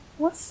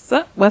What's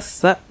up?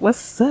 What's up?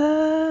 What's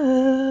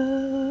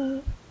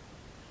up?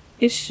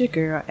 It's your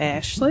girl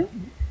Ashley,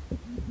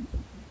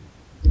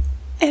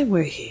 and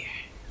we're here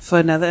for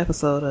another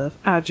episode of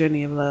Our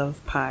Journey of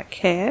Love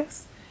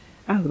podcast.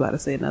 I was about to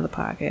say another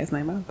podcast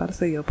name. I was about to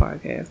say your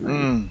podcast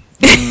name.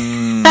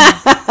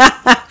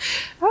 I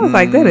was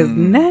like, that is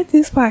not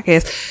this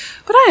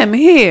podcast. But I am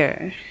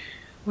here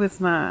with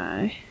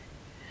my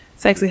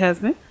sexy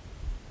husband.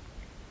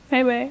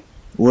 Hey, babe.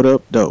 What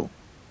up, though?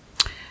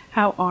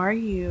 How are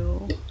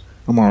you?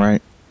 I'm all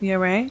right. You all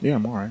right? Yeah,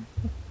 I'm all right.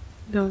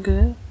 Doing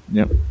good?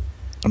 Yep.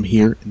 I'm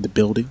here in the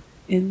building.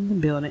 In the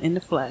building, in the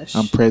flesh.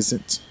 I'm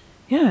present.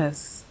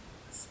 Yes.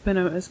 It's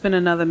been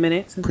another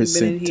minute since we've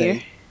been in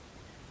here.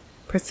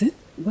 Present?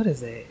 What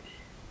is it?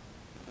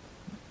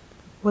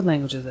 What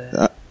language is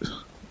that?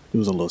 It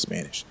was a little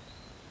Spanish.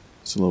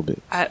 It's a little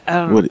bit. I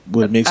don't.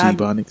 What makes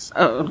Ebonics?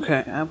 Oh,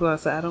 okay. I'm going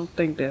to say I don't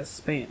think that's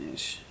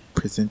Spanish.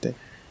 Presente.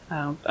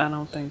 I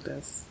don't think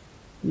that's.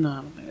 No, I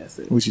don't think that's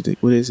it. What you think?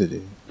 What is it?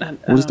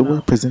 What is the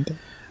word? Presente.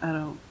 I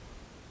don't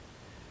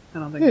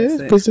think it's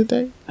that's it.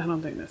 Presente. I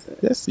don't think that's it.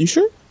 Yes, you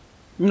sure?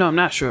 No, I'm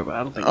not sure, but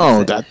I don't think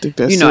that's it. I think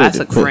that's it. You know, I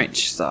took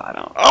French, so I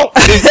don't. Oh!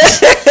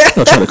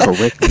 Don't try to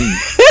correct me.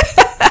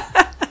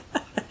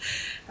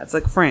 I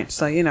took French,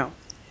 so you know.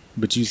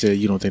 But you said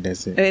you don't think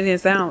that's it. It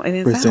didn't sound right.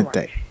 It didn't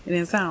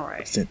sound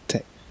right. Presente.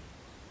 It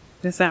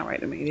didn't sound right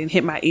to me. It didn't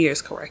hit my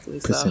ears correctly,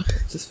 so Presente.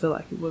 I just feel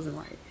like it wasn't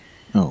right.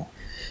 Oh.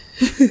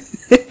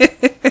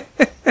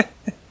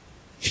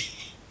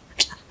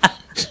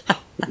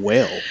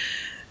 Well,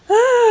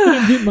 it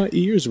didn't hit my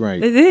ears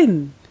right. It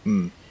didn't.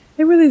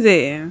 It really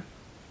didn't.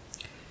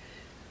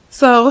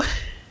 So,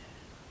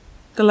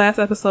 the last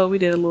episode we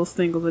did a little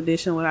singles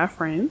edition with our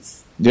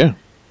friends. Yeah.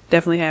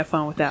 Definitely had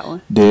fun with that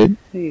one. Did?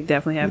 We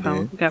definitely had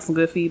fun. We got some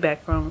good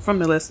feedback from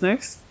the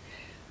listeners.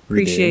 We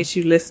Appreciate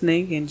you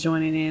listening and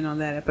joining in on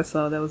that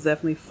episode. That was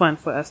definitely fun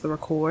for us to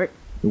record.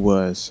 It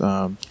was.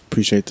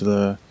 Appreciate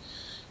the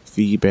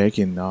feedback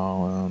and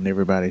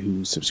everybody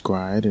who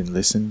subscribed and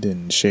listened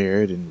and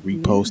shared and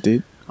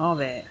reposted. All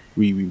that.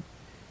 We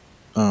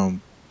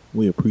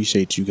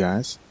appreciate you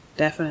guys.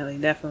 Definitely.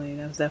 That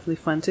was definitely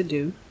fun to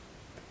do.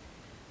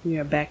 We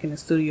are back in the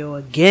studio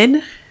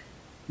again.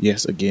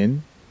 Yes,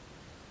 again.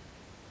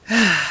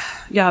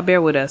 Y'all bear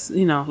with us.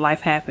 You know,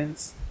 life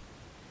happens.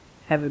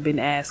 Haven't been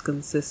as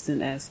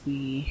consistent as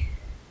we...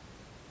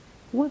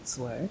 What's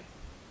the word?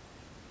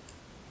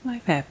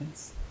 Life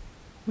happens.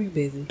 We're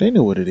busy. They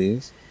know what it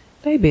is.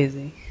 They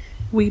busy.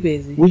 We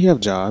busy. We have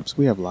jobs.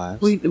 We have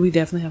lives. We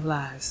definitely have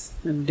lives.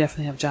 And we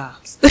definitely have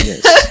jobs.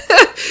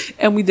 Yes.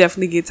 And we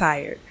definitely get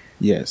tired.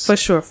 Yes. For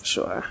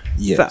sure.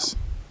 Yes. So,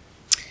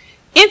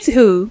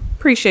 anywho,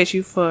 appreciate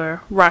you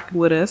for rocking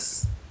with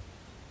us.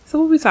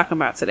 So what we talking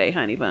about today,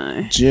 honey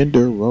bun?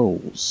 Gender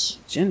roles.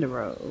 Gender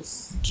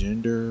roles.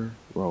 Gender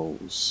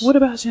roles. What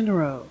about gender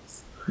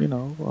roles? You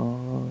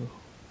know,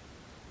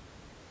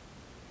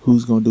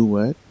 who's gonna do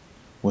what?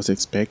 What's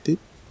expected?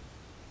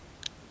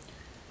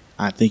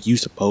 I think you're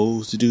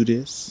supposed to do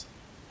this.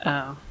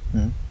 Oh.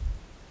 Yeah.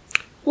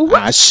 Well,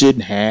 I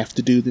shouldn't have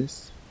to do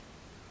this.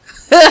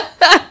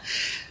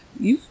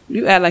 You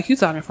act like you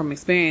talking from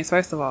experience,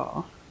 first of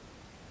all.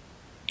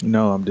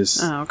 No, I'm just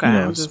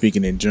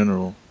speaking in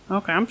general.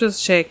 Okay, I'm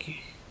just checking.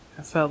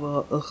 I felt a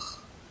little ugh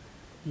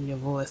in your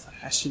voice.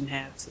 Like I shouldn't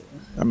have to.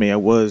 I mean, I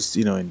was,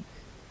 in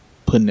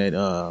putting that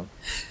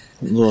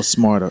little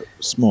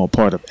small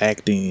part of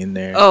acting in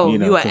there. Oh,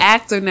 you an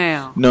actor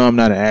now? No, I'm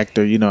not an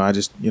actor. I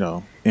just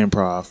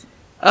improv.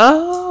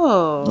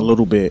 Oh, A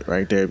little bit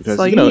right there because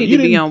so you need to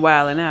be on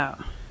Wild 'N Out.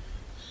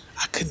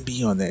 I couldn't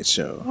be on that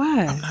show.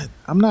 Why?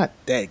 I'm not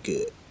that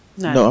good.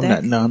 I'm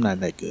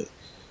not that good.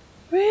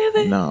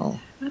 Really?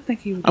 No. I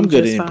think you. I'm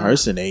good at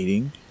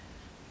impersonating.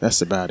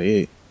 That's about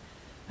it.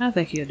 I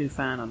think you'll do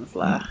fine on the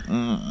fly.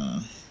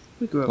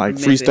 We grew up like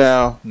in Memphis.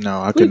 Freestyle.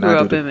 No, I could not do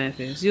that. We grew up in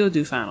Memphis. You'll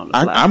do fine on the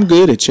fly. I'm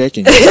good at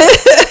checking.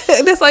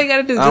 That's all you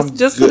gotta do.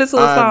 Just put it to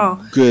a song.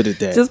 I'm good at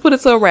that. Just put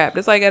it to a rap.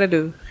 That's all you gotta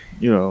do.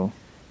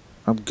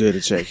 I'm good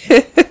at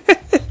checking.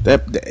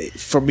 that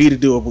for me to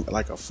do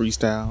like a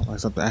freestyle, like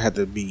something, I had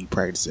to be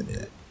practicing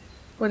it.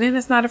 Well, then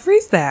it's not a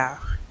freestyle.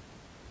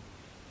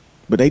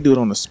 But they do it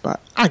on the spot.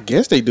 I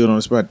guess they do it on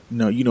the spot.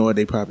 No, you know what?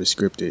 They probably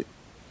scripted.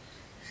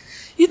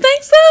 You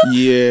think so?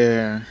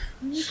 Yeah.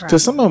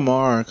 Because some of them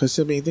are. Because,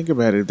 think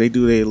about it. They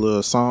do their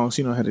little songs.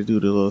 You know how to do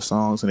the little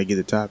songs and they get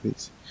the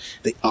topics.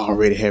 They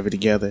already have it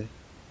together.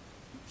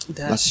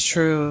 That's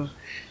true.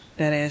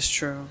 That is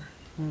true.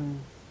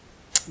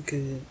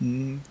 Good.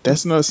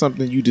 That's not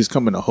something you just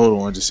come in a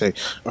hold on and just say,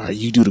 all right,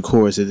 you do the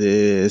chorus of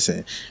this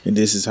and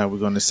this is how we're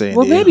going to say it.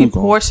 Well, maybe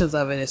portions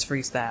of it is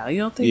freestyle. You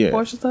don't think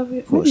portions of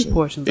it? Maybe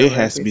portions of it. It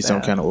has to be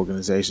some kind of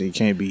organization. It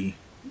can't be,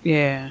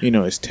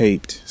 it's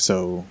taped.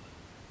 So,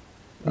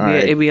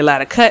 it'd be a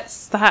lot of cuts.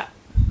 Stop.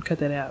 Cut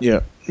that out. Yeah.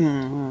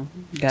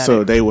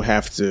 So they will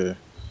have to,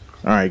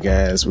 all right,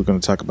 guys, we're going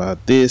to talk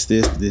about this,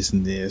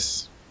 and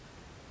this.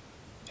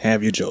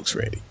 Have your jokes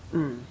ready.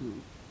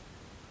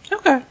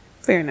 Okay.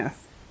 Fair enough.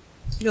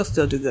 You'll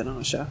still do good on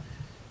the show.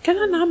 Can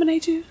I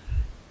nominate you?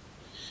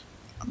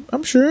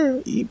 I'm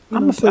sure. I'm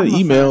gonna put an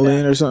email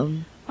in or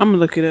something. I'm gonna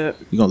look it up.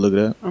 You gonna look it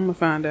up? I'm gonna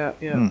find out.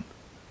 Yeah.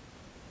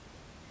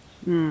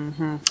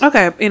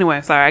 Okay.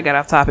 Anyway, sorry, I got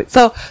off topic.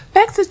 So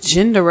back to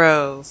gender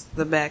roles.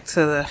 Back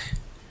to the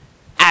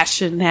I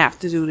shouldn't have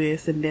to do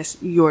this, and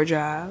that's your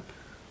job.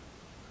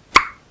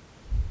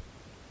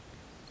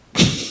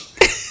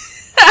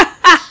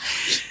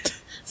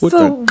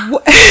 So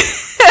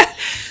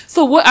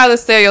what are the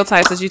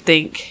stereotypes that you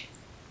think,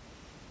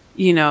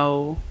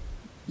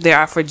 there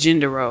are for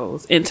gender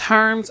roles in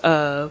terms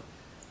of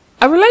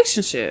a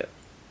relationship?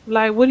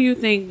 Like, what do you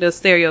think the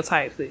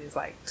stereotypes is?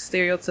 Like,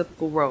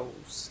 stereotypical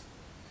roles.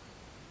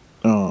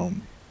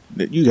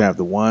 You have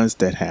the ones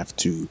that have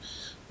to,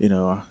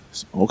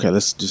 okay,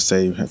 let's just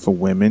say for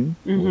women,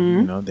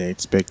 they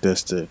expect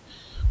us to,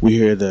 we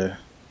hear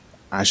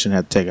I shouldn't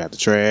have to take out the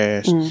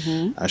trash.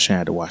 I shouldn't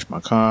have to wash my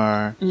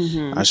car.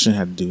 I shouldn't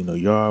have to do no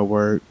yard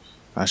work.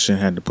 I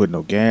shouldn't have to put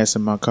no gas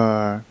in my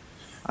car.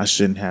 I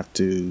shouldn't have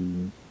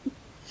to,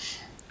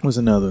 what's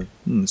another?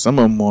 Some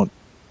of them won't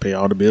pay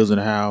all the bills in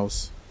the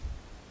house.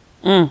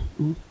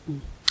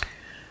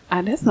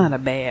 That's not a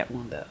bad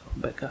one though,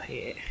 but go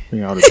ahead.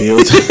 Pay all the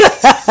bills.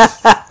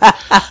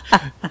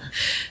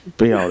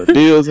 Pay all the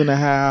bills in the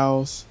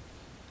house.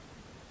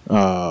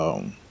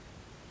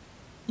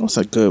 What's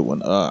a good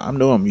one? I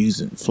know I'm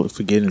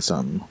forgetting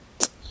something.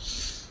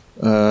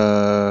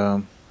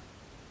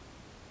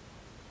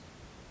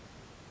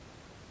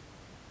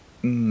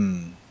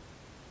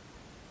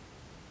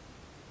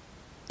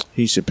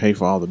 He should pay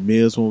for all the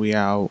meals when we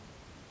out.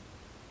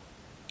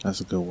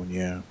 That's a good one,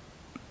 yeah.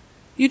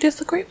 You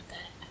disagree with that?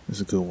 That's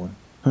a good one.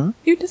 Huh?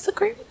 You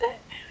disagree with that?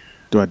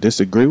 Do I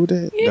disagree with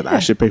that? Yeah. That I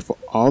should pay for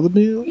all the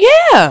meals?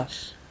 Yeah.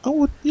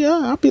 Oh, yeah.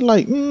 I'll be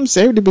like,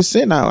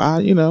 70%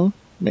 now.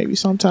 Maybe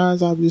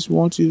sometimes I just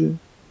want you to,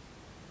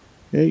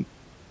 hey,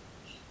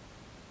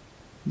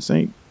 this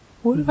ain't.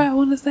 What if I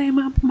want to save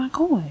my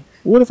coins?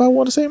 What if I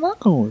want to save my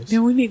coins?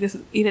 Then we need to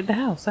eat at the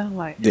house. Sound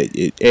like.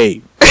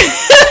 Hey.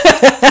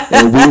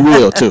 And we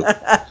will, too.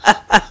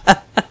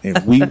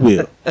 And we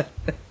will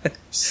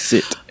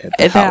sit at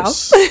the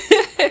house.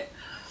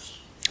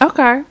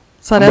 Okay.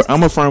 So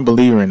I'm a firm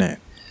believer in that.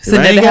 If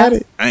I ain't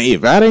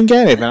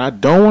got it, and I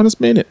don't want to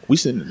spend it, we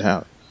sit at the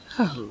house.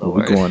 Oh,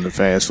 Lord. We going to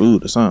fast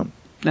food or something.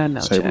 I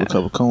know. Save a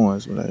couple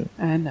coins. Like,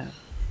 I know.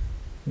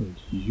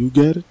 You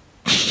got it?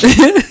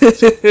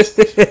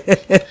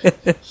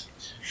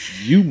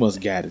 You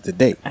must got it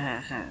today.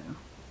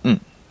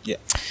 Yeah.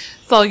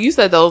 So you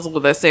said those were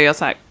the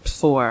stereotypes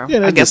for,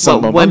 I guess,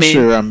 what women. I'm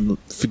sure I'm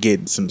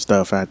forgetting some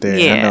stuff out there.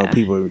 Yeah. I know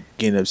people are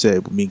getting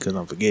upset with me because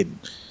I'm forgetting.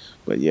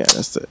 But yeah,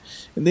 that's the.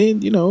 And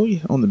then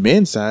on the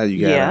men's side,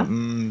 you got.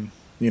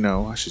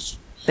 I should.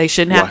 They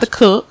shouldn't have to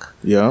cook.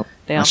 Yeah.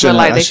 They don't feel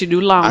like they should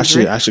do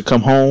laundry. I should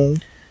come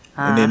home,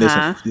 and then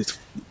there's this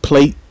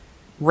plate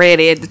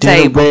ready at the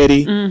table.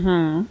 Ready.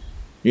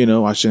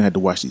 Mm-hmm. I shouldn't have to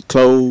wash these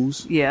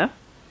clothes. Yeah.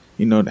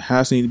 The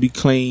house needs to be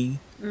clean.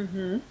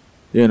 Mm-hmm.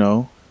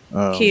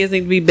 Kids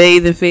need to be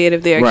bathed and fed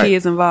if there are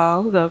kids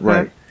involved. Okay.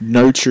 Right.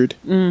 Nurtured.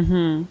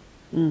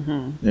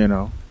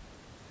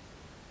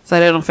 So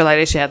they don't feel like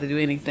they should have to do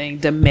anything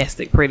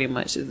domestic. Pretty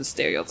much is a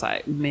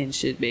stereotype. Men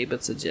should be able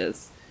to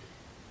just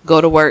go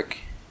to work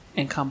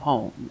and come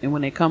home. And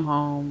when they come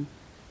home,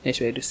 they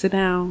should be able to sit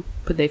down,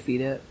 put their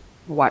feet up,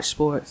 watch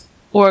sports,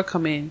 or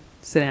come in,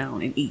 sit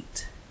down, and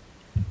eat.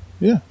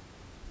 Yeah.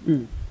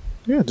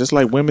 Yeah, just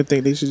like women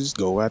think they should just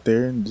go out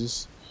there and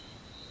just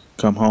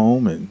come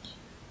home and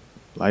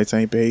lights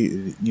ain't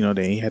paid.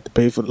 They ain't have to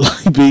pay for the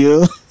light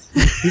bill.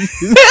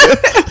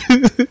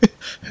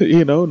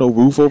 No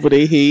roof over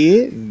their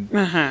head. And,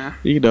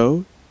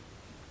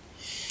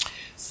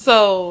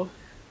 So,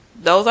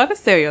 those are the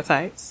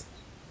stereotypes.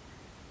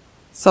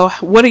 So,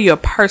 what are your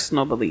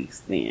personal beliefs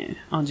then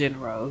on gender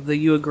roles? Do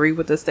you agree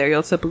with the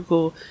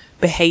stereotypical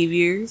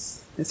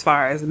behaviors as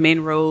far as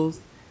men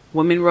roles,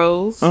 women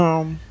roles?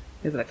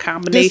 Is it a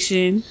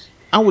combination?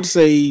 I would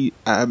say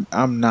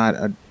I'm not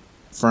a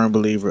firm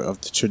believer of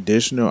the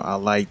traditional. I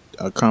like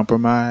a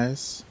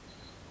compromise.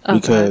 Okay.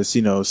 Because,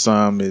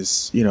 some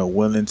is,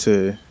 willing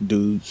to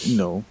do,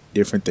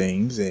 different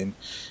things. And,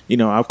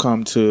 I've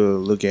come to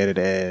look at it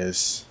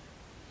as,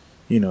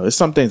 it's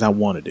some things I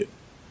want to do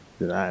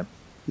that I,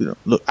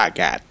 look, I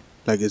got it.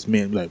 Like it's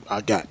men, like,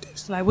 I got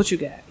this. Like what you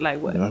got?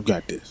 Like what? I've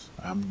got this.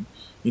 I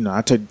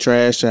take the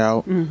trash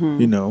out,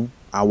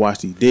 I wash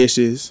these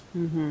dishes.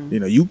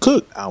 You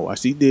cook, I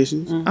wash these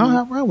dishes. I don't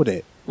have a problem with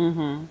that.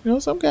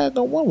 Some guys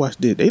don't want to wash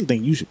dishes. They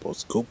think you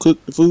supposed to go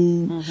cook the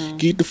food,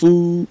 get the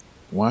food,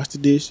 wash the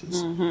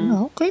dishes.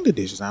 I'll clean the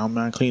dishes. I don't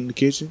mind cleaning the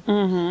kitchen.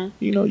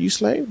 You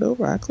slaved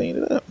over, I clean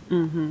it up.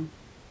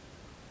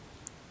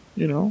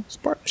 It's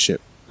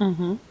partnership.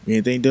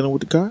 Anything dealing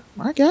with the car,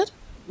 I got it.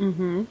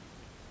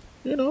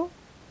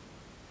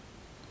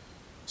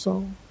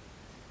 So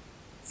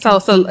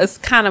it's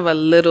kind of a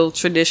little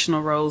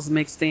traditional roles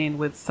mixed in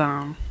with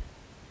some,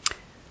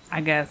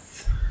 I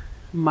guess,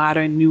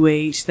 modern new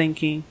age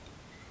thinking,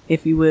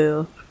 if you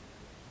will.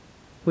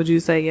 Would you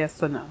say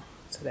yes or no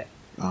to that?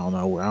 I don't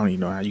know. I don't even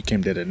know how you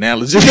came to that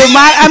analogy.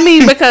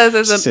 Because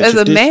as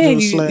a man,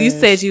 you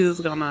said you was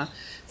gonna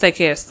take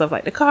care of stuff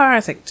like the car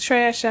and take the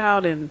trash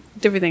out and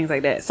different things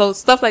like that. So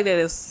stuff like that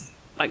is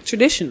like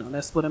traditional.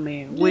 That's what a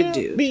man would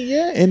do.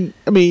 And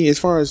as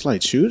far as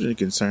like children are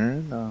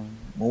concerned,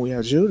 when we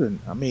have children,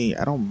 I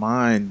don't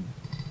mind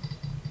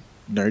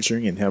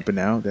nurturing and helping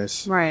out.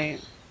 That's right.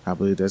 I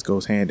believe that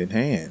goes hand in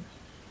hand.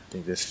 I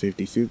think that's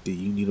 50-50.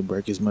 You need to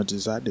work as much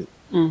as I do.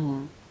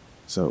 Mm-hmm.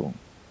 So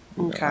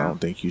I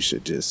don't think you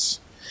should just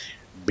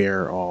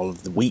bear all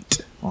of the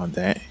weight on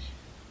that.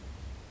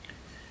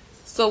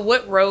 So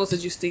what roles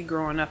did you see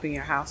growing up in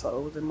your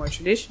household? Was it more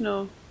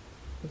traditional?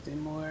 Was it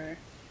more,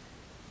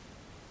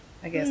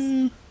 I guess,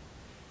 a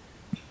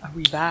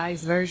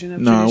revised version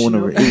of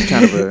traditional?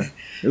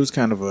 It was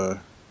kind of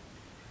a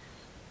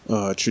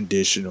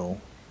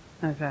traditional.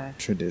 Okay.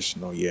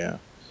 Traditional, yeah.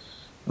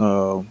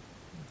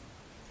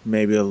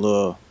 Maybe a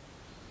little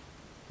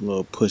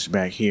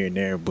pushback here and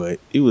there, but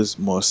it was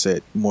more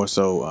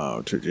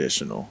so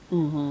traditional.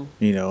 Mm-hmm.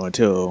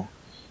 Until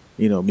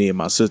me and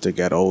my sister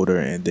got older,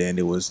 and then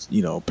it was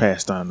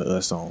passed on to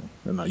us on.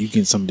 You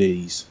get some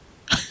days.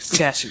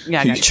 Got you.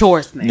 Yeah, I got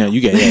chores now. No,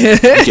 you get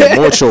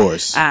more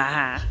chores.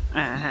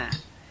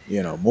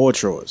 More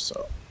chores.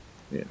 So,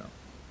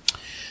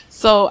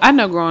 So I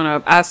know growing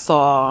up, I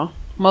saw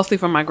mostly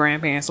from my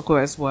grandparents, of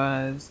course,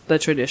 was the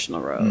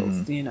traditional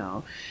roles.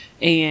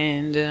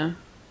 And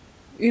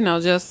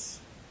just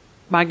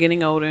by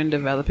getting older and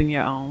developing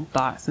your own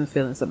thoughts and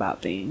feelings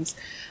about things,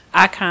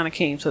 I kind of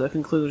came to the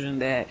conclusion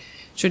that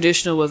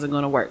traditional wasn't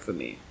going to work for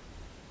me.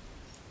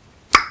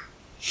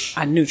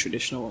 I knew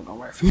traditional wasn't going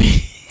to work for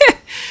me.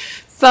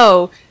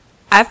 So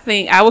I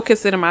think I would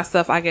consider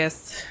myself, I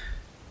guess,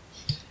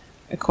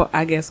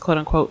 quote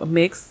unquote, a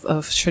mix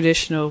of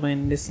traditional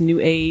and this new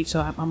age.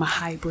 So I'm a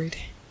hybrid,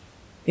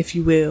 if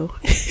you will.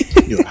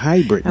 You're a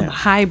hybrid now. I'm a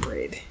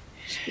hybrid.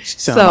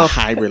 I'm a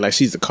hybrid, like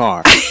she's a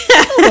car.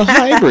 I'm a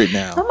hybrid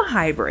now. I'm a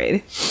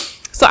hybrid.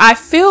 So I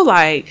feel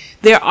like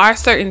there are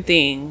certain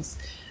things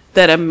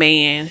that a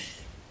man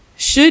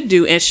should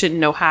do and should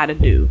know how to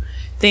do.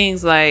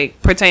 Things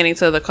like pertaining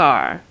to the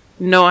car,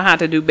 knowing how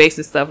to do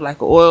basic stuff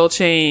like oil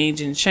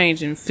change and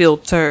changing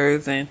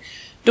filters and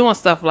doing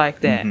stuff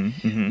like that.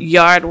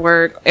 Yard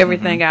work,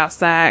 everything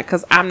outside,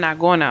 because I'm not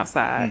going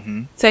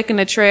outside. Taking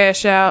the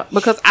trash out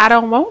because I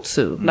don't want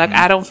to. Like,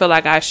 I don't feel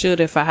like I should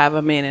if I have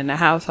a man in the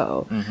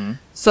household.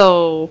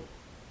 So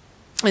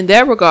in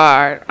that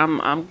regard,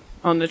 I'm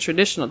on the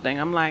traditional thing.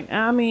 I'm like,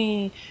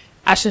 I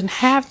shouldn't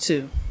have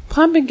to.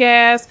 Pumping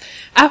gas.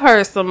 I've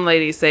heard some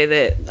ladies say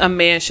that a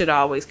man should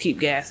always keep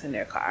gas in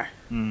their car.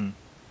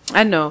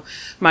 I know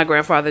my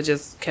grandfather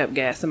just kept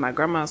gas in my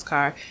grandma's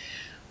car.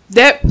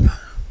 That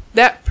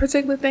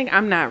particular thing,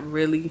 I'm not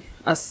really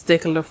a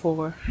stickler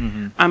for.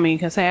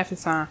 Because half the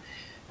time,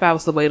 if I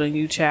was to wait on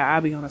you, child,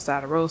 I'd be on the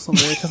side of the road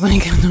somewhere because I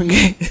ain't got no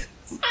gas.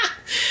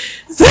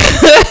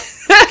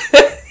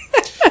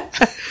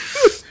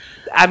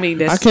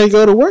 I can't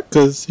go to work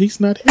because he's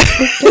not here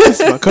to put gas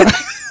in my car.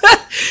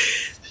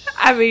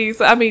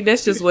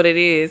 That's just what it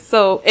is.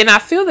 So, and I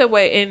feel that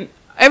way. And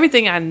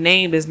everything I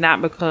named is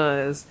not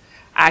because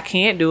I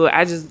can't do it.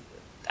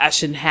 I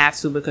shouldn't have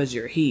to because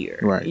you're here.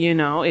 Right.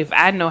 If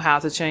I know how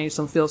to change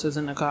some filters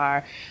in the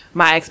car,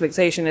 my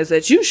expectation is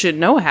that you should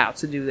know how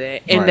to do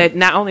that. And that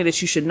not only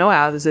that you should know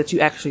how, is that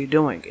you actually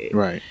doing it.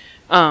 Right.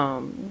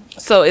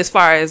 So as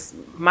far as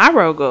my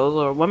role goes,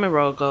 or woman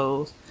role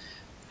goes,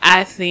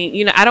 I think,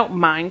 I don't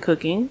mind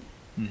cooking.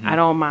 I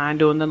don't mind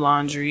doing the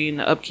laundry and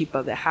the upkeep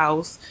of the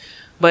house.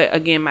 But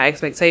again, my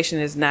expectation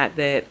is not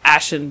that I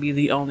shouldn't be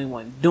the only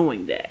one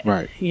doing that.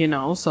 Right.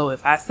 So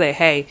if I say,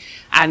 hey,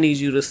 I need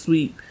you to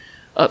sweep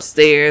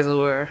upstairs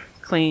or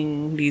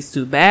clean these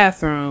 2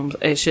 bathrooms,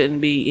 it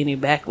shouldn't be any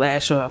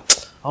backlash or,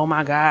 oh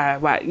my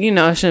God, why?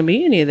 It shouldn't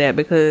be any of that,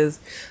 because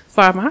as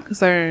far as I'm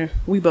concerned,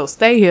 we both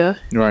stay here.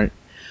 Right.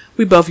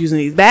 We both using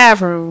these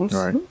bathrooms.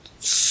 Right.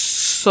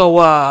 So,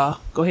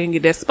 go ahead and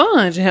get that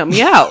sponge and help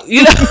me out,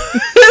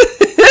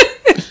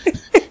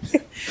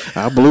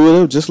 I blew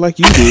it up just like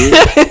you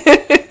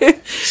did.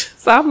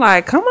 So I'm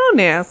like, come on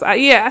now. So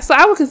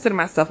I would consider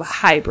myself a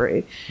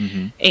hybrid.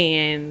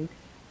 And,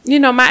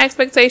 my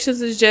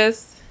expectations is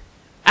just,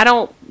 I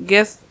don't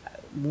guess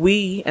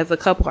we as a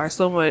couple are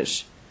so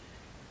much,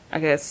 I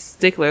guess,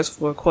 sticklers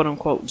for quote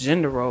unquote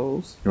gender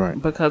roles.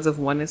 Right. Because if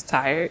one is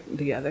tired,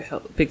 the other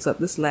picks up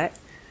the slack.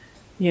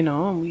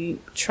 And we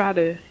try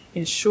to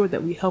ensure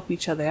that we help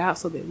each other out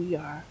so that we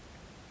are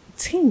a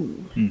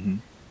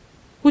team.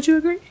 Would you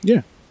agree?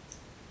 Yeah.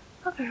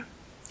 Okay.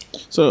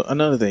 So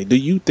another thing, do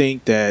you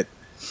think that,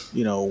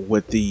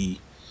 with the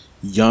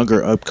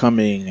younger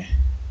upcoming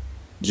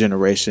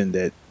generation,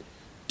 that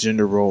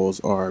gender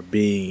roles are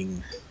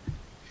being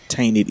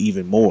tainted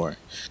even more?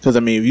 Because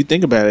if you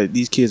think about it,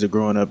 these kids are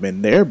growing up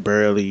and they're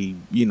barely,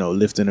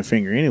 lifting a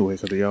finger anyway,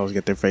 because they always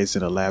get their face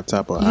in a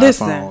laptop or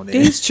iPhone.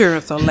 These children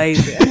are so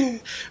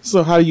lazy.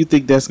 So how do you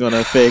think that's going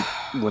to affect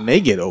when they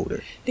get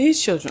older? These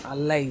children are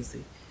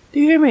lazy. Do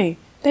you hear me?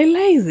 They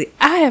lazy.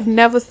 I have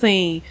never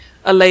seen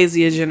a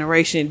lazier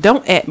generation.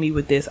 Don't at me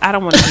with this. I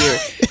don't want to hear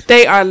it.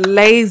 They are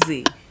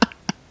lazy.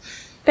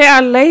 They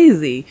are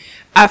lazy.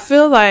 I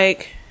feel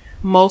like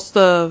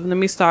let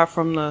me start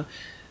from the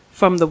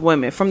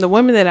women. From the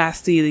women that I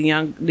see,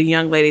 the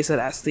young ladies that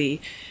I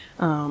see,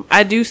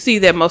 I do see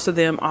that most of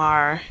them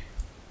are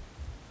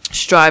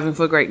striving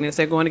for greatness.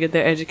 They're going to get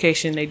their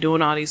education. They're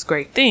doing all these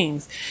great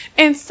things.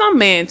 And some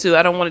men too.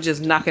 I don't want to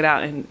just knock it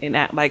out and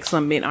act like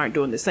some men aren't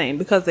doing the same,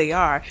 because they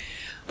are.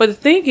 But the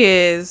thing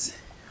is,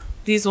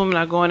 these women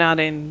are going out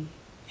and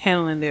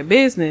handling their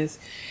business.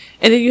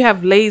 And then you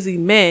have lazy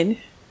men,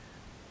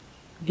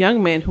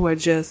 young men, who are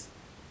just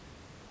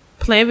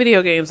playing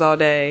video games all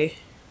day.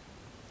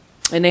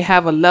 And they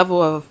have a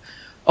level of,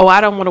 oh, I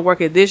don't want to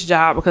work at this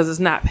job because it's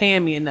not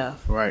paying me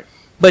enough. Right.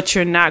 But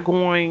you're not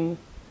going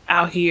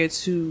out here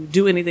to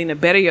do anything to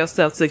better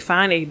yourself, to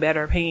find a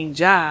better paying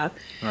job.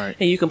 Right.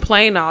 And you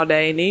complain all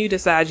day, and then you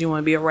decide you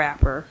want to be a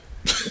rapper.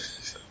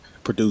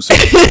 Producer.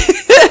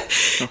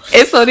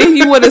 And so then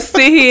you want to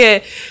sit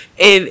here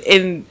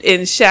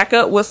and shack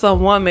up with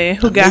some woman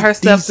who got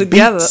herself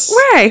together. Beats.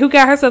 Right. Who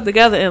got herself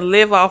together and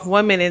live off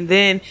women. And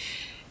then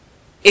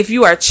if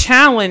you are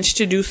challenged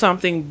to do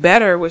something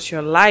better with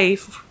your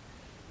life,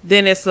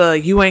 then it's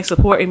you ain't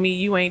supporting me,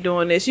 you ain't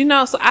doing this,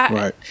 so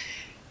I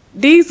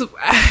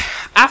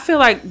feel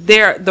like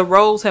the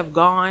roles have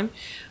gone,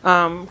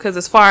 because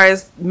as far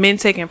as men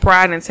taking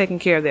pride in taking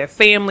care of their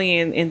family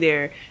and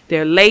their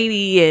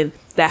lady and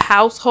the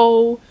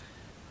household,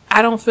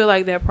 I don't feel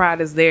like that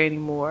pride is there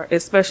anymore,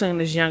 especially in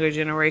this younger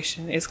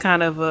generation. It's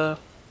kind of I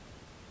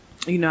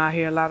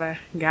hear a lot of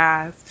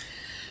guys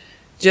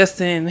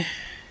just in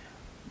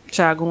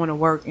child going to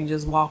work and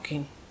just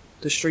walking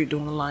the street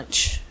doing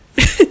lunch.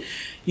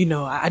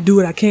 I do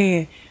what I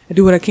can. I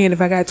do what I can.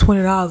 If I got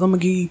 $20, I'm gonna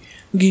give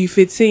you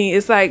 15.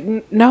 It's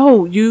like,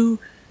 no, you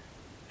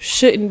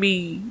shouldn't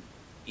be.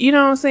 You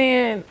know what I'm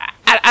saying?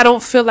 I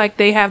don't feel like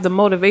they have the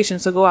motivation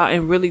to go out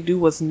and really do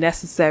what's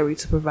necessary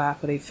to provide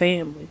for their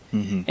family,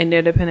 and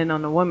they're dependent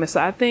on the woman.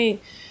 So I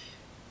think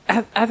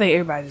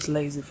everybody's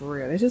lazy for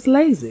real. They're just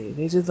lazy.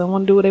 They just don't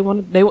want to do what they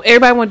want to.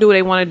 Everybody want to do what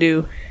they want to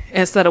do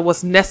instead of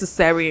what's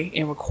necessary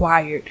and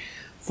required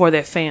for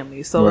their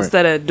family. So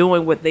instead of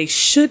doing what they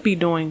should be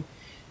doing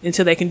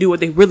until they can do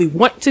what they really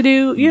want to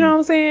do, you know what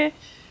I'm saying?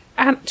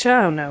 I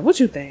don't know. What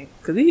you think?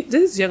 Because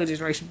this younger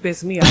generation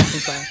pisses me off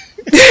sometimes.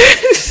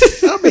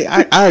 I mean,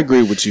 I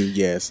agree with you.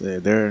 Yes,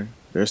 they're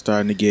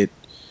starting to get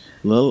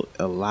a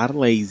lot of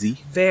lazy.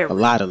 A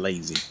lot of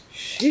lazy.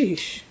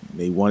 Sheesh.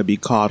 They want to be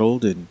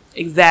coddled and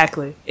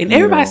exactly. And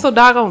everybody's so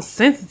doggone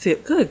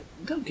sensitive. Good.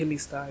 Don't get me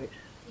started.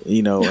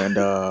 And on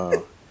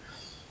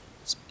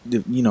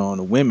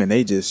the women,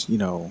 they just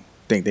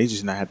think they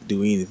just not have to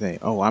do anything.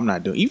 Oh, I'm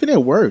not doing. Even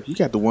at work, you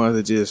got the ones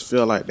that just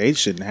feel like they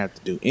shouldn't have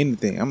to do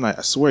anything. I'm like,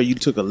 I swear, you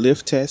took a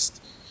lift test,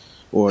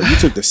 or you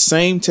took the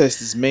same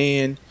test as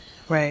men.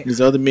 Right. These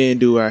other men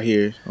do out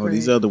here, or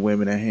these other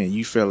women at hand.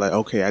 You feel like,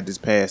 okay, I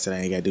just passed it. I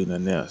ain't got to do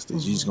nothing else. You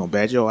just gonna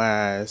bat your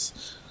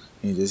eyes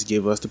and just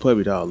give us the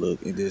puppy dog look,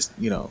 and just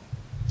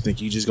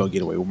think you just gonna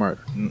get away with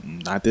murder.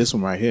 Not this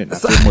one right here. Not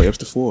 10 more F's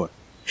to 4.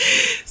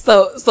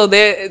 So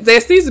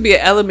there seems to be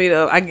an element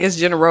of, I guess,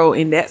 general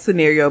in that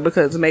scenario,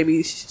 because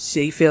maybe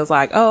she feels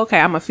like, oh, okay,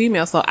 I'm a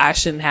female, so I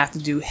shouldn't have to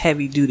do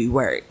heavy duty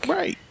work.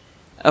 Right.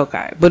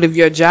 Okay. But if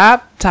your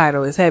job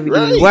title is heavy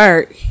duty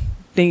work,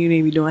 then you need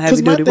to be doing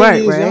heavy duty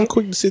work, right? Y'all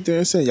quick to sit there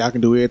and say y'all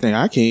can do everything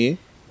I can.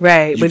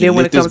 Right. But then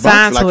when it comes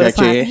time to it, it's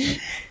like,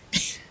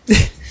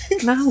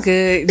 no, I'm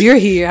good. You're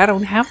here. I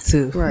don't have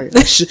to. Right.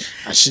 I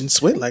shouldn't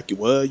sweat like you.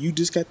 Well, you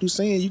just got through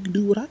saying you can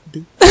do what I can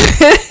do.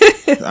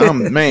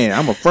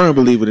 I'm a firm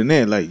believer in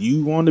that. Like,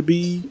 you want to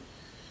be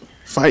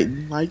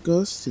fighting like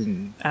us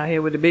and out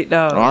here with the big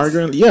dogs,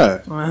 arguing.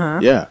 Yeah.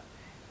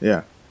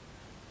 Yeah.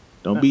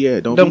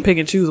 Don't pick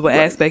and choose what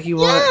aspect you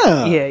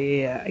want.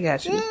 Yeah. I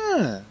got you.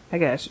 Yeah. I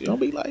got you. Don't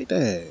be like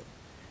that.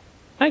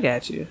 I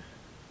got you.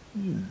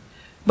 Yeah.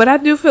 But I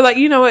do feel like,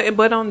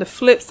 but on the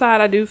flip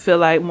side, I do feel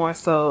like more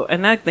so,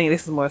 and I think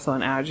this is more so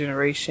in our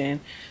generation,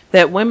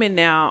 that women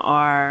now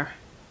are,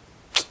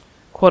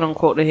 quote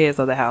unquote, the heads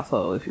of the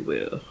household, if you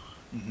will.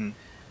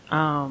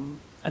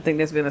 I think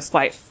there's been a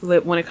slight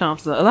flip when it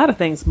comes to a lot of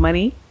things.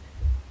 Money,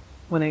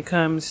 when it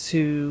comes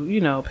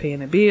to, paying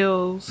the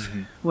bills,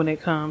 when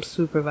it comes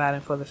to providing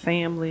for the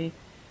family.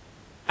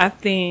 I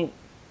think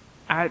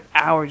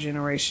our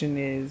generation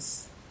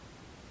is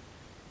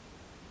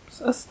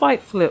a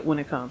slight flip when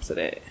it comes to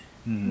that.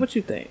 What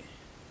you think?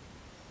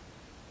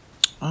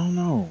 I don't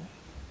know.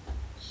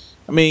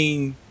 I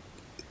mean,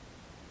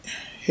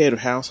 head of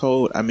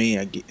household. I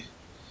mean,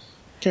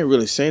 can't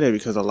really say that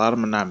because a lot of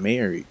them are not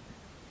married.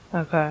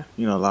 Okay.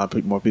 A lot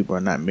of more people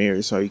are not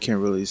married, so you can't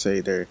really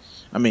say they're.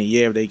 I mean,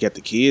 yeah, if they got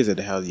the kids at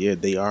the house, yeah,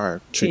 they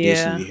are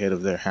traditionally head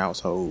of their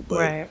household.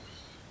 But a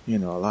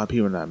lot of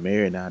people are not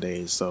married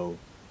nowadays, so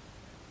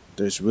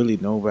there's really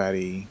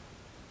nobody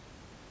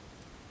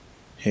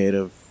head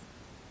of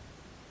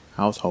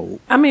household.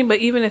 I mean, but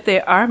even if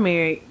they are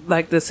married,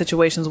 like the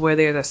situations where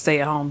there's a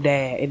stay-at-home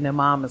dad and the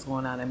mom is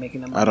going out and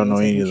making the money. I don't know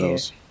any of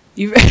those.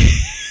 I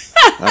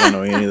don't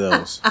know any of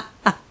those.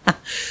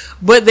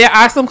 But there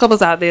are some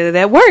couples out there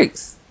that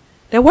works.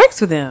 That works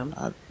for them.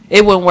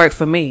 It wouldn't work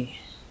for me.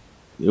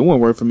 It wouldn't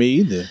work for me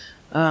either.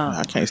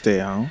 I can't stay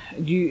at home.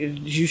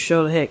 You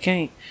sure the heck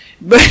can't.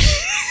 But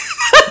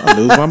I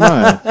lose my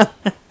mind.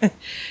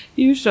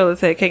 You sure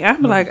the heck can't.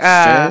 I'm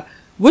like,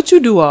 what you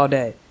do all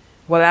day?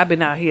 Well, I've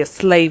been out here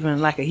slaving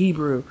like a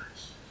Hebrew,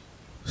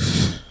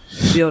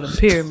 building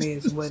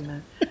pyramids and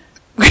whatnot.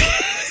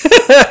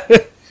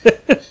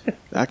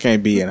 I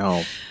can't be at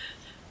home.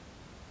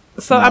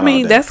 So, I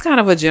mean, that's kind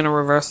of a general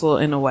reversal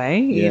in a way.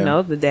 Yeah. You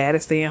know, the dad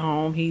is staying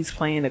home. He's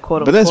playing the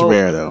quote unquote. But that's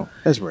rare, though.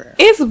 That's rare.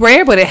 It's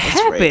rare, but it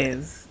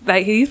happens. Rare.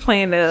 Like, he's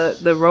playing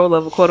the role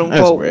of a quote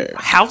unquote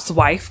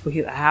housewife, but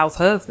he's a house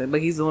husband,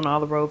 but he's doing all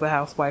the roles a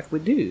housewife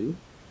would do.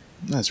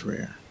 That's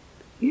rare.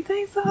 You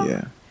think so?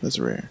 Yeah, that's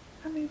rare.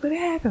 I mean, but it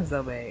happens,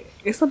 though, babe.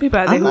 There's some people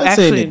out there who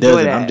actually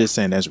enjoy that. I'm just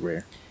saying that's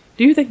rare.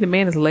 Do you think the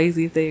man is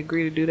lazy if they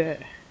agree to do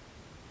that?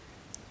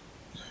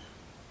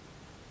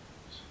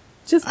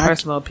 Just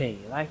personal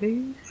opinion. Like,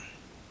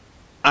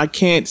 I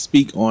can't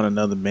speak on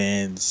another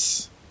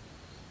man's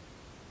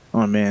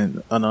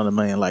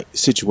like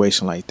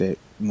situation like that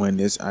when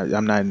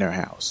I'm not in their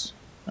house.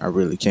 I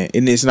really can't.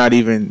 And it's not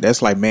even,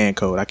 that's like man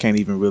code. I can't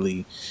even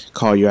really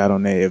call you out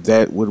on that. If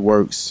that would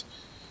works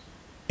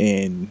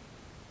and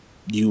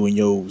you and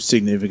your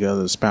significant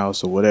other,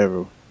 spouse or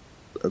whatever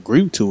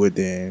agree to it,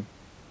 then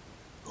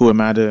who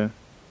am I to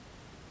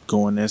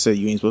go in there and say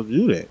you ain't supposed to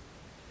do that?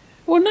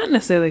 Well, not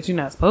necessarily that you're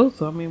not supposed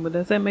to. I mean, but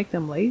does that make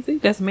them lazy?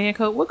 That's man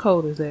code. What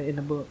code is that in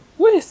the book?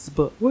 Where's the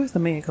book? Where's the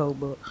man code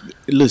book?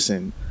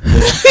 Listen,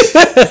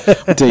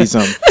 I'll tell you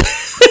something.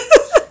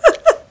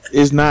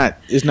 It's not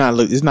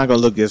gonna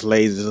look as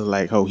lazy as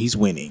like, oh, he's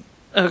winning.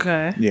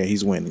 Okay. Yeah,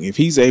 he's winning. If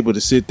he's able to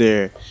sit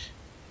there,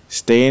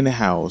 stay in the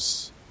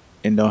house,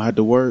 and don't have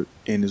to work,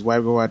 and his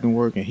wife go out and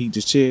work, and he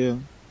just chill,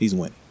 he's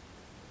winning.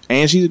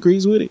 And she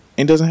agrees with it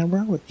and doesn't have a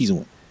problem with it, he's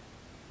winning.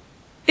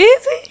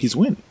 Is he? He's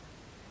winning.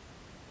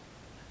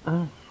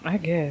 Oh, I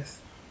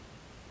guess.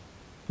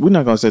 We're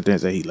not gonna sit there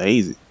and say he's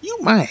lazy. You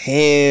might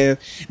have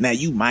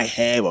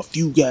a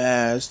few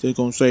guys that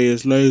gonna say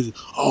it's lazy.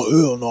 Oh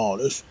hell no,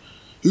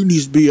 he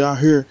needs to be out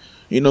here,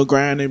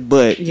 grinding.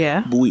 But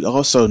yeah, but we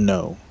also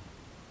know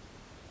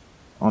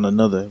on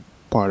another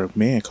part of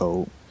man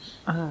code,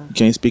 you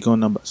can't speak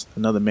on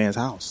another man's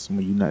house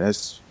when you know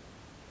that's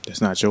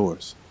not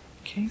yours.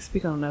 Can't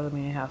speak on another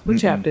man's house. What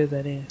chapter is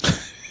that in?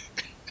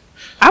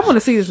 I want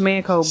to see this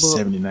man code book.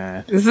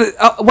 79.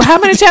 Well, how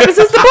many chapters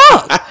is the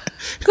book?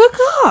 Good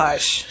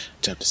gosh.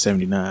 Chapter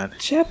 79.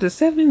 Chapter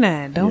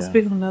 79. Don't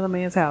speak on another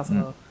man's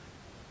household.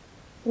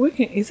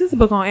 Is this a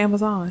book on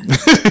Amazon?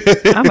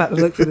 I'm about to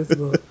look for this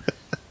book.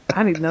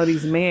 I need to know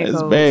these man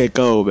codes. It's man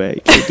code, man.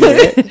 You can't do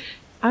that.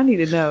 I need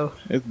to know.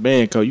 It's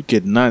man code. You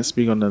cannot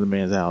speak on another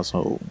man's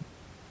household.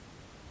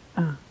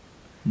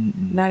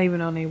 Not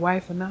even on their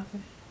wife or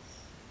nothing?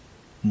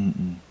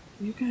 Mm-mm.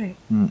 You can't.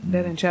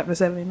 That in chapter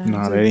 79?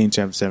 No, that ain't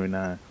chapter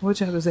 79. What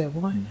chapter is that?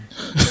 1?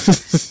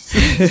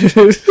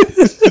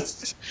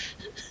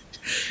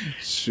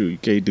 Shoot, you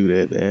can't do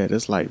that, man.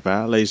 That's like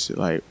violation.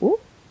 Like,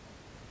 whoop.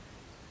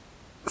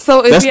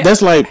 So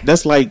that's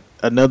like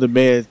another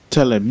man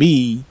telling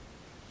me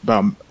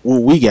about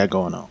what we got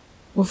going on.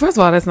 Well, first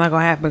of all, that's not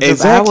gonna happen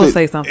because I will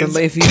say something,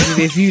 but if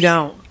you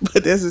don't,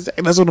 but that's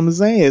what I'm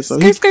saying. So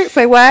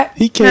say what?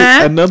 He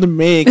can't. Another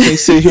man can't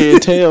sit here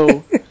and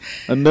tell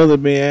another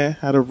man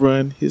how to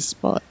run his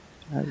spot,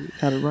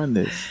 how to run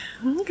this.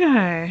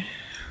 Okay.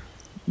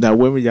 Now,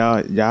 women,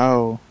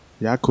 y'all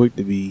quick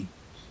to be.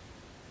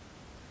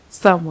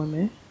 Some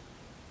women.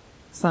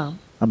 Some.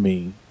 I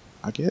mean,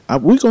 I guess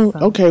we're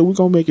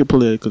gonna make it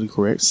politically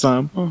correct.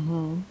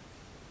 Some.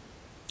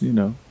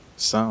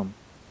 Some.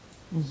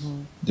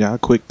 Y'all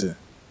quick to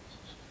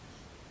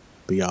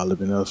be all up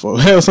in other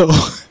folks' household,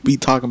 be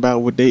talking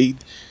about what they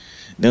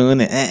doing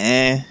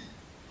and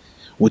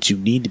what you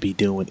need to be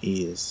doing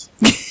is.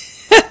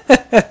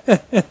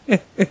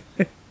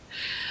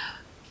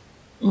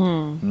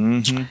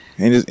 And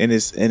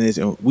it's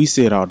we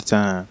see it all the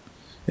time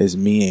as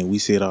men. We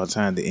see it all the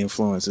time. The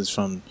influences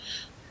from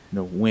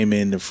the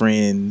women, the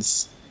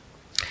friends.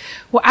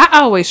 Well, I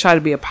always try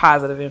to be a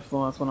positive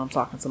influence when I'm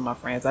talking to my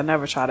friends. I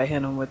never try to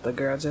hit them with the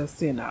girl, just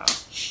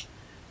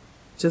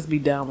be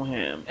done with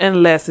him.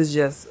 Unless it's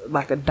just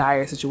like a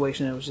dire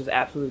situation that was just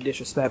absolutely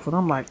disrespectful.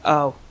 I'm like,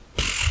 oh,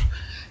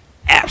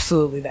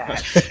 absolutely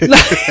that.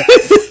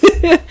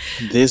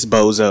 This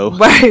bozo.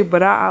 Right,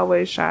 but I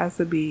always try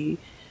to be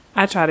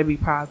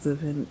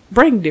positive and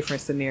bring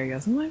different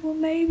scenarios. I'm like, well,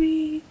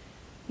 maybe,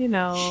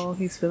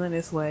 he's feeling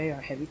this way, or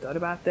have you thought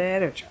about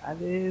that, or try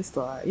this,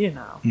 or,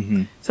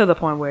 to the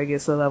point where it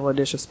gets to a level of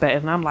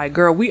disrespect. And I'm like,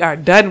 girl, we are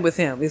done with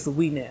him. It's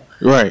we now.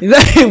 Right.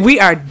 We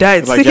are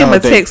done. Like him a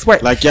text.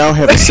 Like y'all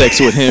having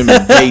sex with him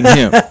and dating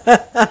him.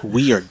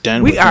 We are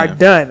done with him. We are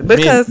done.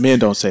 Because men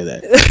don't say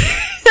that.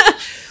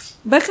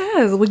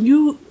 Because when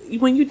you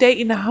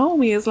dating a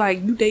homie, it's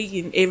like you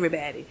dating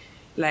everybody.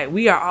 Like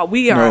we are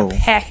No. a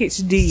package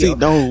deal. See,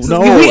 no.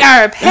 We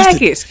are a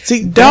package.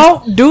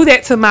 Don't do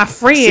that to my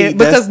friend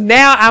because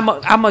now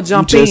I'm a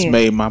jump in. You just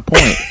made my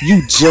point.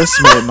 You just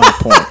made my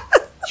point.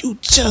 You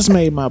just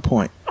made my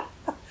point.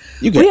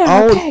 You get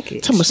all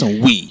package. Tell me some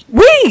we.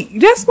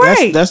 That's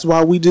right. That's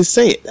why we just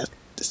said.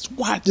 That's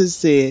why I just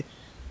said.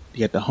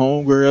 You got the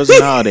homegirls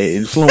and all that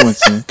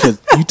influencing because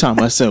you talking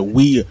about saying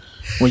we.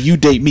 When you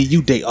date me,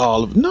 you date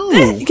all of no.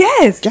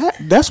 Yes.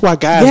 That's why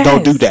guys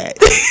don't do that.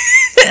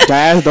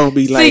 Guys don't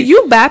be like. See,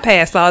 you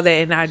bypass all that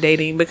in our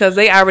dating because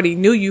they already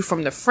knew you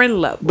from the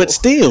friend level. But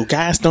still,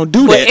 guys don't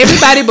do that. But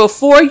everybody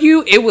before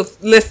you, it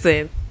was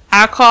listen.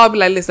 I called, be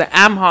like, listen,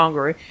 I'm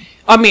hungry.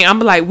 I mean, I'm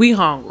like, we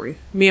hungry.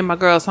 Me and my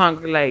girls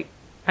hungry. Like,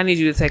 I need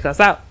you to take us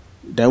out.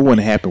 That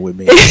wouldn't happen with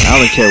me. I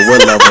don't care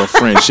what level of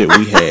friendship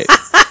we had.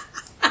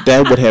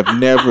 That would have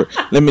never.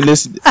 Let me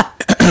listen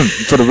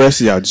for the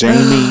rest of y'all,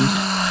 Jamie.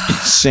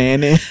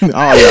 Shannon,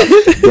 all y'all,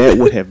 that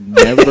would have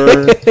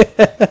never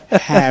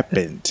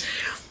happened.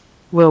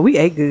 Well, we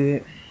ate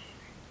good.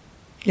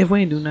 If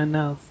we ain't do nothing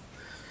else,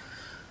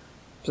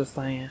 just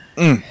saying.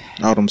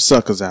 All them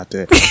suckers out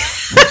there.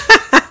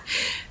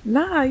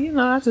 Nah,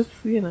 I just,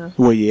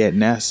 Where you at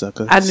now,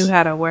 suckers? I knew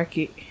how to work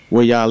it.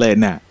 Where y'all at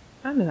now?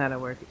 I knew how to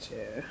work it,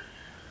 yeah.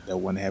 That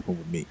wouldn't happen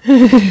with me.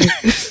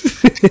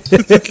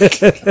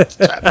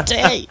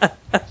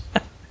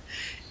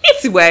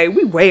 Anyway,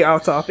 we way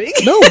off topic.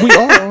 No, we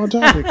are on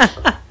topic.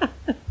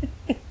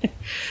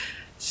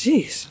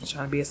 Jeez, I'm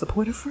trying to be a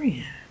supportive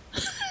friend.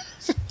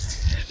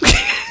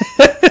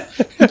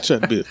 You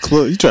trying to be a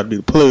plug. You trying to be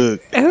the plug.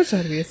 I'm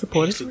trying to be a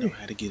supportive friend. friend. Know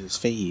how to get us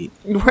fed.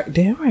 Right,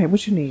 damn right.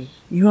 What you need?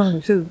 You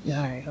hungry too? All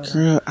right, hold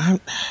Girl, I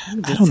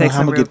don't know how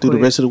I'm gonna get through the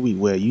rest of the week.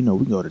 Well, we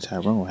go to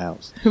Tyrone's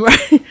house.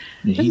 Right.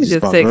 And he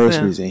just bought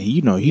groceries, and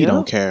he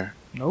don't care.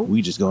 Nope.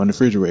 We just go in the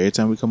refrigerator every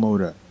time we come over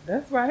there.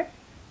 That's right.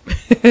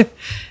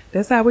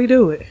 That's how we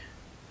do it.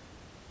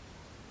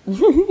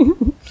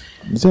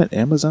 Is that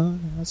Amazon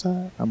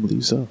outside? I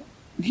believe so.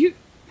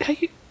 I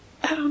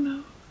don't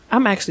know.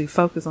 I'm actually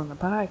focused on the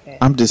podcast.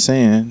 I'm just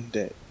saying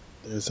that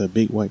there's a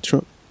big white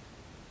truck.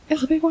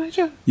 It's a big white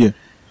truck? Yeah.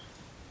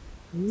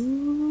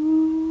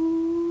 Ooh.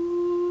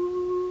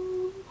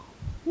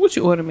 What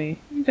you order me?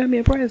 You got me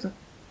a present.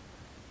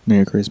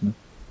 Merry Christmas.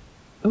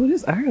 Oh,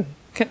 this early.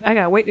 I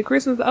gotta wait till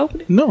Christmas to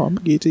open it? No, I'm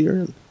gonna get it to you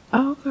early.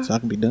 Oh, okay. So I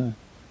can be done.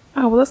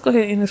 Oh, well, let's go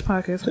ahead and end this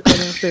podcast. Go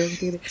downstairs and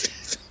get it.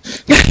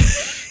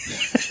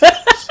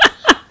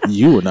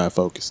 You are not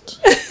focused.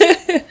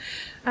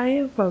 I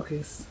am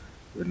focused.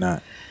 You're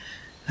not.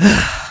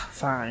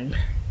 Fine.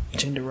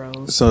 Gender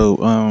roles. So,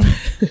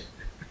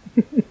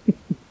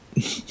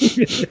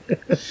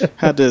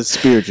 how does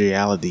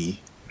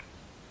spirituality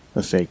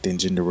affect in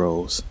gender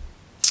roles?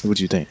 What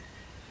do you think?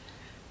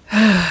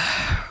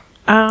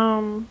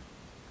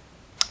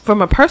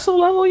 From a personal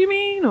level, you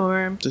mean,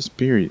 or just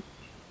period?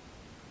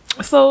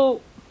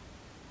 So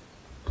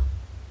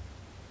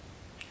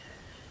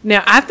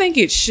now, I think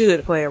it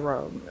should play a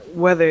role.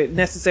 Whether it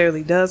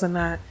necessarily does or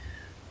not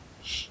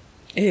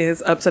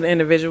is up to the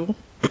individual.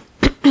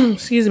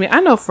 Excuse me. I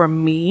know for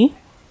me,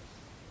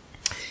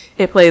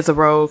 it plays a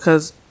role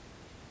because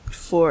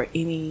for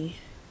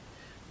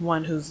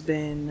anyone who's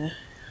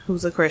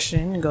a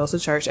Christian and goes to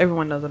church,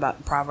 everyone knows about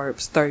the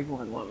Proverbs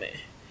 31 woman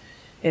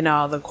and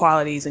all the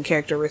qualities and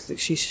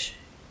characteristics she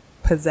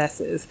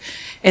possesses.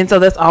 And so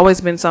that's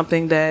always been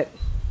something that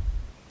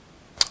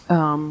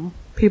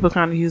people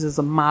kind of use as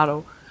a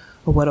model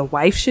of what a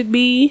wife should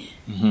be,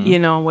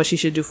 what she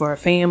should do for her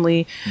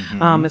family,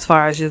 as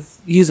far as just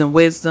using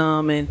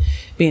wisdom and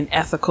being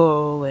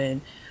ethical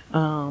and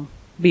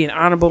being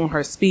honorable in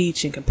her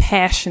speech and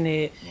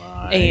compassionate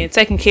and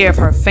taking care of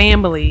her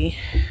family.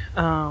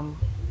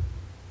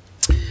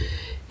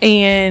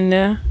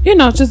 And,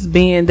 just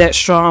being that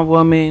strong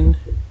woman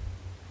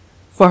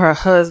for her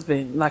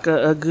husband, like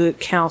a good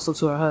counsel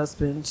to her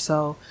husband.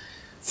 So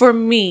for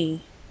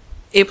me,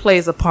 it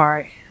plays a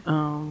part.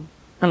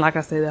 And like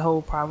I said, the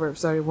whole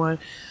Proverbs 31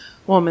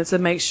 woman, to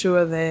make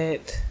sure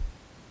that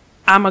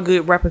I'm a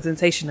good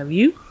representation of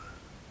you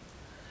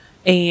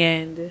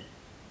and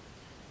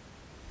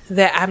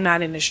that I'm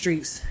not in the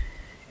streets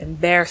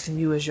embarrassing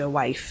you as your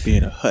wife.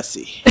 Being a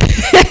hussy.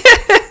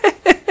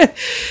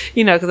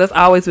 Because that's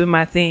always been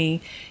my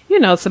thing,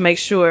 to make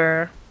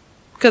sure.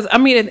 Because,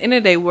 at the end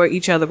of the day, we're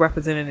each other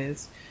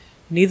representatives.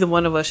 Neither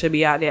one of us should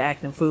be out there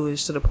acting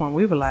foolish to the point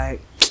we were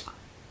like,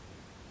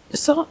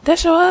 so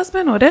that's your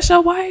husband or that's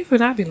your wife?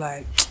 And I'd be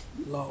like,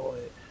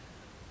 Lord,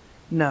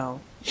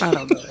 no, I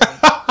don't know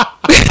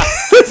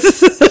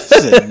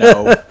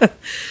that.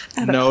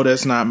 No,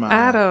 that's not mine.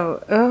 I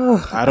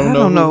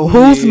don't know.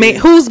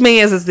 Whose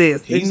man's is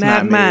this? He's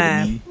not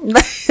mine.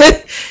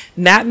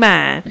 Not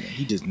mine.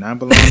 He does not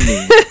belong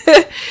to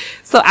me.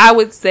 So I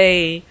would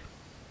say,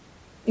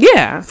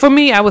 yeah, for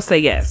me, I would say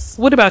yes.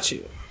 What about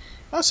you?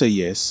 I'll say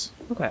yes.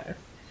 Okay.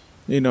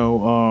 It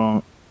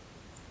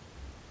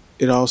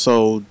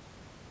also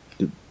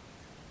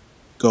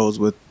goes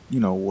with,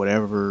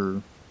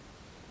 whatever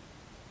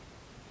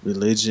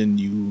religion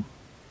you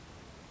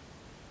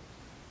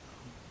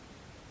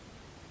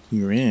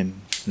you're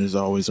in, there's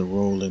always a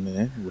role in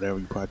that, whatever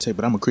you partake.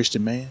 But I'm a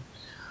Christian man.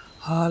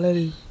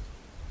 Hallelujah.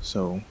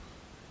 So,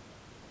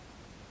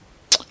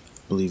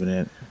 believe in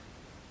it.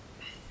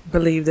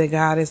 Believe that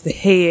God is the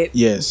head.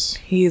 Yes.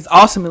 He is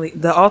ultimately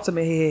the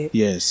ultimate head.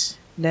 Yes.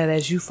 That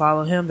as you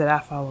follow him, that I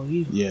follow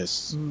you.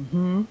 Yes.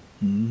 Mm-hmm.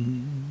 Mm-hmm.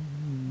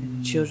 And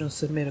the children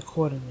submit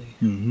accordingly.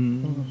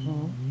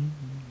 Mm-hmm.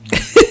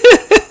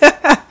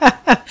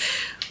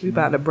 We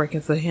about to break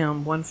into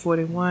hymn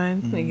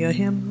 141 in your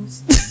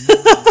hymnals.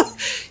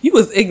 You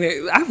was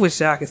ignorant. I wish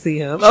y'all could see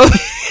him.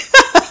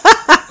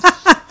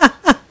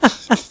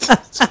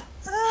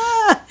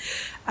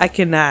 I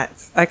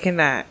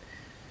cannot.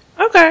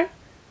 Okay.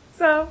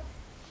 So,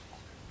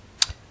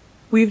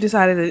 we've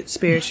decided that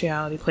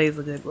spirituality plays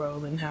a good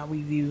role in how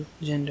we view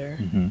gender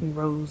and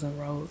roles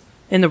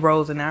in the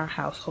roles in our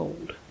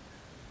household.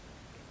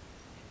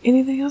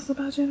 Anything else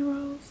about gender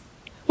roles?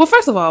 Well,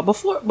 first of all,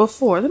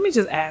 before, let me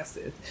just ask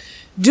this.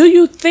 Do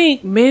you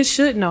think men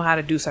should know how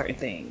to do certain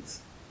things?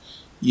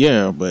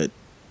 Yeah, but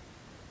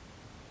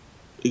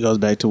it goes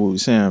back to what we were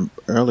saying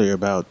earlier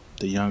about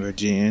the younger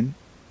gen.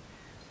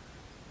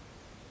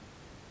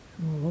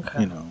 Okay.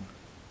 You know,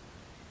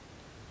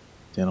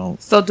 they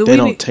don't. So they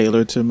don't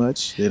tailor too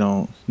much. They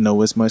don't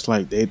know as much.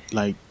 Like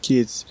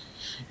kids,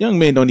 young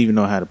men don't even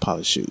know how to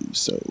polish shoes.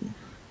 So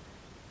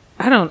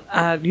I don't.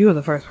 You are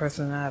the first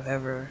person I've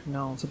ever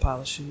known to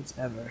polish shoes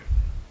ever.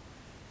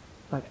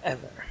 Like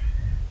ever.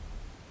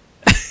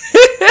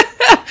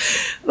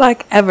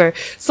 Like ever.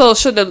 So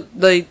should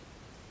the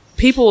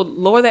people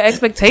lower their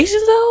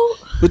expectations though?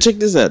 But check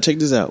this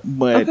out.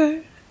 But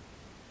okay.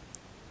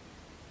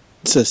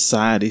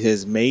 Society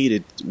has made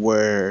it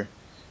where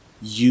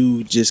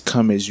you just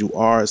come as you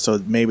are. So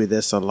maybe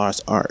that's a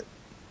lost art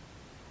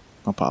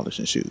on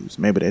polishing shoes.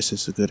 Maybe that's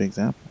just a good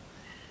example.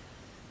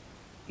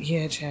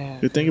 Yeah,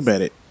 Chad. You think about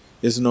it.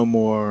 There's no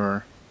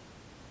more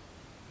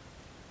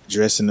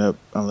dressing up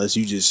unless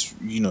you just,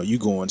 you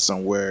going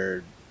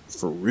somewhere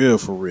for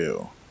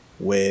real.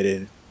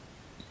 Wedding.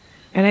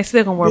 And they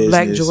still gonna wear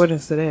business. black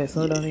Jordans to that,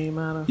 so it don't even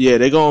matter. Yeah,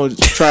 they gonna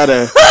try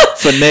to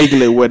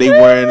finagle it where they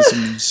wearing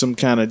some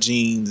kind of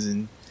jeans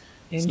and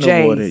J's.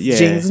 Yeah.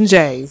 Jeans and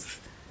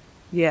J's.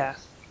 Yeah.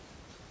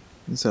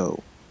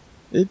 So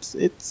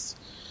it's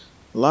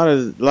a lot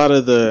of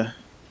the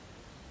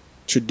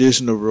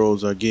traditional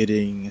roles are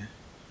getting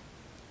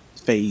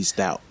phased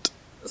out.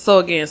 So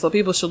again,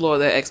 people should lower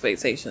their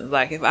expectations.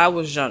 Like if I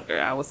was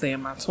younger, I would say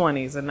in my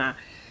 20s, and I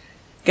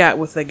got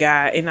with a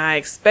guy and I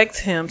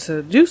expect him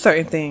to do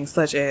certain things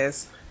such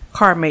as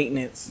car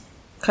maintenance,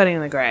 cutting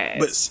the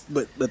grass.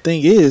 But the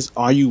thing is,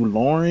 are you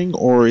lowering,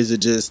 or is it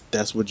just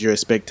that's what your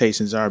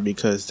expectations are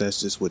because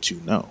that's just what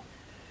you know?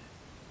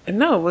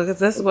 No, because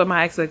that's what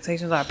my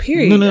expectations are,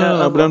 period.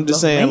 No, but I'm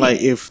just saying, like,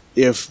 if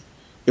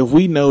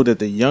we know that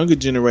the younger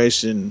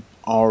generation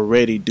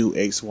already do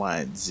X, Y,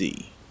 and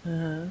Z,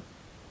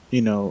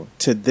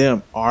 to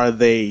them, are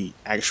they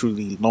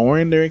actually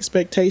lowering their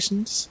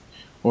expectations,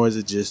 or is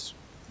it just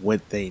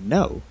what they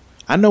know?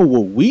 I know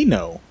what we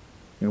know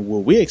and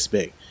what we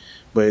expect,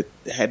 but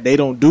they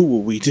don't do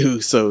what we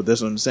do, so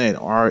that's what I'm saying.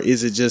 Or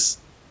is it just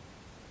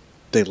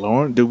they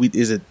lowering?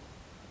 Is it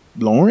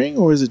lowering,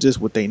 or is it just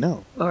what they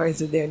know? Or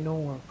is it their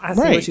norm? I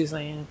see what you're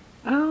saying.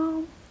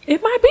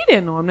 It might be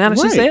their norm. Now that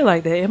you say it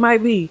like that, it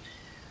might be.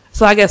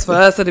 So I guess for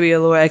us, it'll be a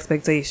lower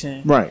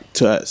expectation. Right,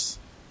 to us.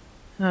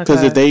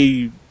 Because if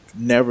they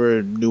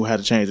never knew how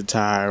to change a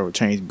tire or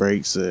change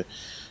brakes, the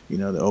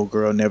old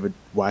girl never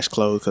washed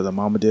clothes because her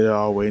mama did it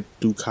all the way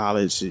through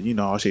college.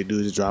 All she do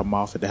is drop them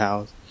off at the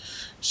house.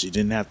 She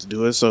didn't have to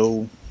do it,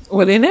 so...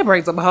 Well, then that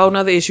brings up a whole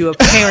nother issue of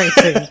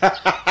parenting.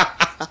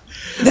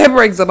 That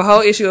brings up a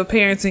whole issue of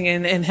parenting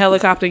and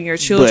helicoptering your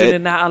children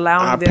and not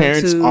allowing them to... Our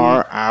parents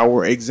are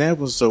our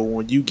examples, so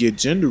when you get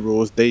gender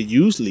roles, they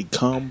usually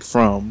come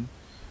from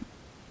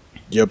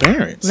your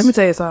parents. Let me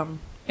tell you something.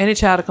 Any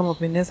child to come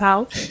up in this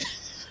house,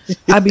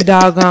 I'd be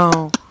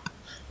doggone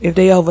if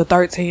they over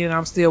 13 and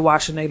I'm still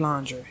washing their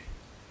laundry.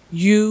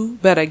 You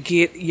better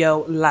get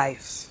your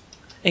life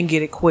and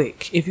get it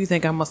quick if you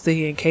think I'm going to sit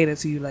here and cater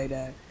to you like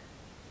that.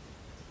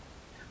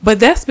 But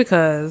that's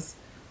because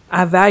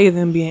I value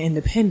them being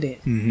independent.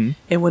 Mm-hmm.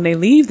 And when they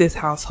leave this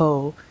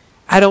household,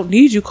 I don't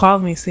need you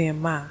calling me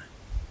saying, Ma,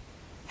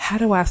 how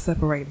do I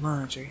separate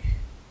laundry?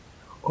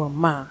 Or,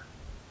 Ma,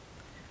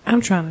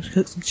 I'm trying to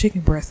cook some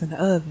chicken breasts in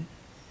the oven,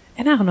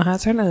 and I don't know how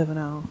to turn the oven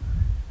on.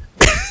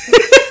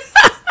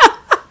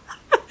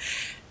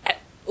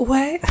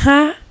 What?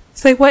 Huh?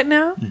 Say what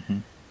now? Mm-hmm.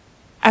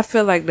 I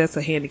feel like that's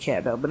a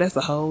handicap, though, but that's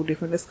a whole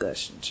different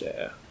discussion,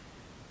 child.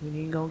 We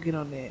ain't gonna get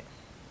on that.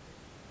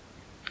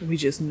 We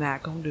just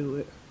not gonna do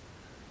it.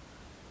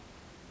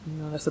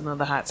 That's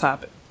another hot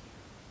topic.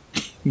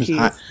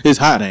 It's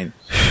hot, ain't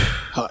it?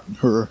 Hot in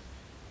her.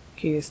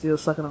 Kids still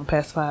sucking on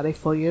pacifier. They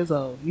 4 years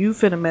old. You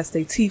finna mess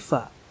their teeth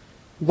up.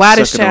 Why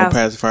this child?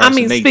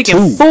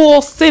 Speaking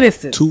full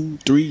sentences.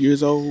 2-3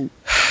 years old.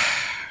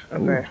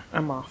 Okay,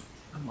 I'm off.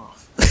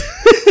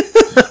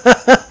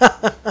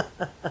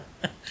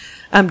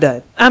 I'm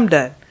done.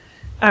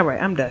 All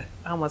right, I'm done.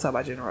 I don't want to talk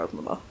about gender roles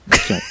no more.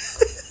 Okay.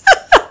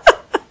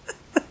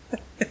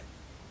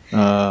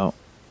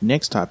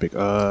 Next topic.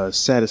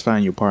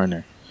 Satisfying your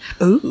partner.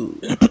 Ooh.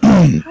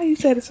 How you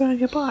satisfying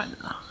your partner?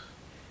 What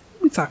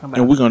we talking about?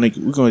 And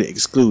we're gonna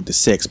exclude the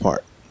sex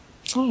part.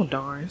 Oh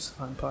darn, it's the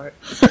fun part.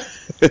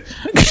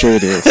 I'm sure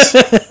it is.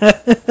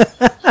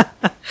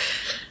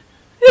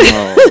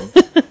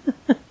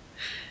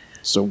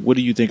 So what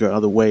do you think are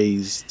other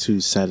ways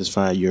to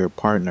satisfy your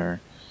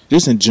partner?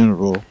 Just in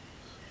general,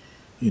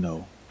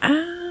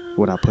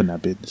 without putting our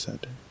business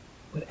out there.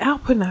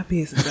 Without putting our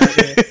business out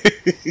there.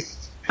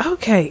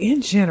 Okay,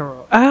 in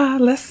general.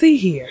 Let's see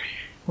here.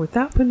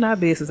 Without putting our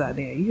business out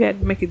there, you had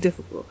to make it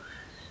difficult.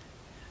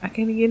 I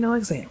can't even get no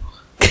example.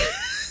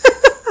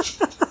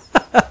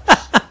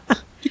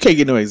 You can't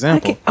get no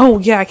example. Oh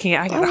yeah, I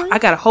can't. I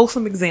got a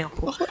wholesome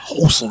example.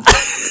 Wholesome.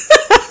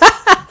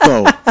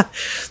 Go.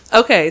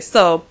 Okay,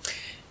 so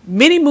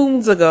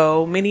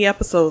many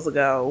episodes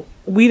ago,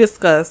 we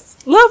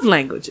discussed love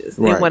languages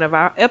in one of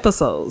our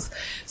episodes.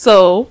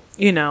 So,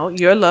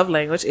 your love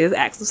language is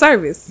acts of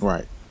service.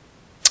 Right.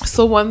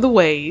 So one of the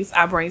ways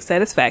I bring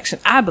satisfaction,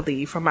 I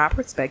believe, from my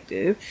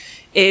perspective,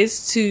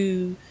 is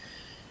to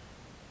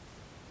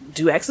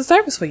do acts of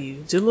service for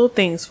you, do little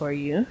things for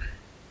you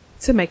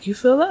to make you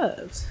feel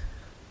loved.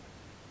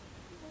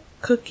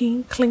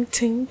 Cooking,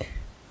 cleaning,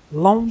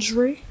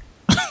 laundry.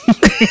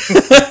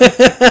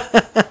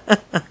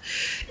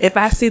 If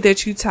I see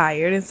that you're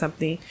tired and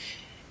something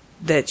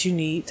that you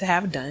need to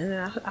have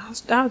done,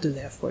 I'll do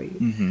that for you.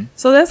 Mm-hmm.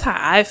 So that's how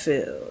I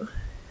feel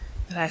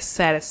that I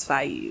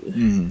satisfy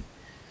you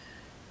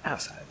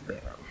outside of the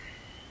bedroom.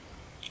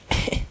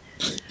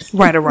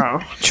 Right or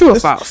wrong, true or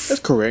false?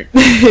 That's correct.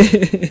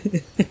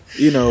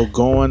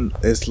 Going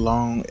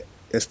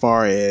as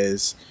far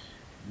as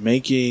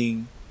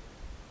making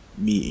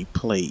me a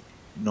plate,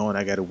 knowing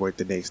I got to work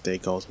the next day,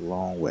 goes a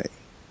long way.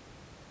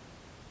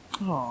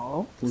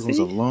 Oh, it goes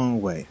a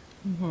long way.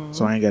 Mm-hmm.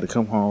 So I ain't got to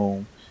come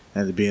home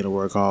and to be able to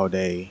work all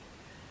day.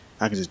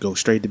 I can just go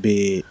straight to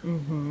bed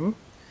and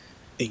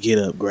get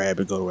up,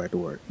 grab it, go right to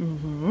work.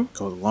 Mm-hmm.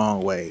 Goes a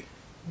long way.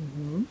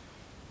 Mm-hmm.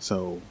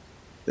 So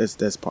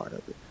that's part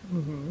of it.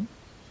 Mm-hmm.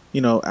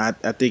 I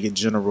think in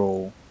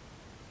general,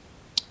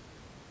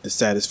 the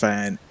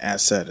satisfying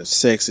aspect of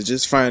sex is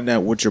just finding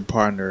out what your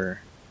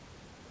partner,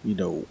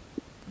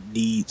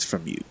 needs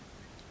from you.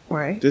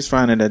 Right. Just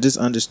finding out, just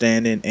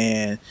understanding,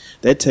 and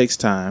that takes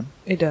time.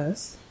 It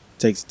does. It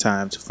takes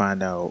time to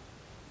find out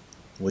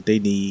what they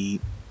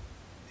need,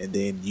 and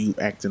then you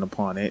acting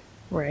upon it.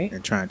 Right.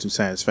 And trying to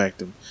satisfy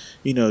them.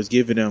 It's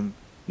giving them,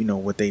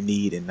 what they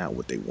need and not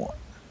what they want.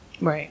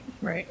 Right.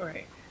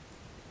 Okay,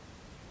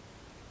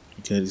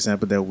 an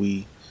example that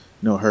we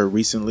heard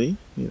recently,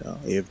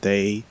 if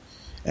they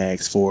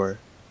ask for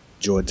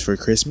Jordans for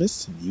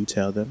Christmas, and you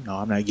tell them, no,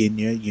 I'm not getting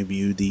you. Give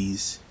you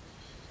these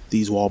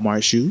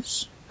Walmart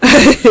shoes.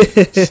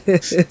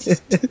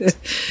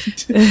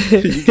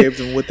 You gave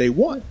them what they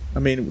want. I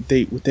mean, what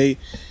they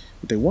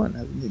want.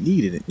 They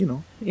needed it,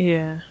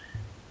 Yeah.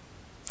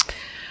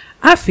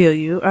 I feel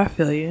you.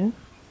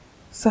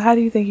 So how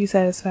do you think you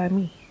satisfy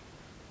me?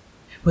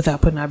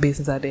 Without putting our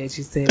business out there, as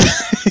you said.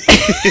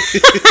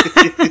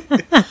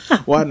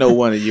 Well, I know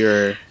one of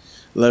your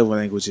love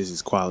languages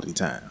is quality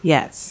time.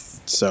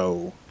 Yes.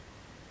 So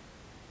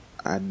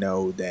I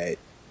know that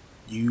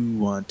you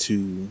want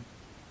to.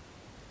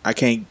 I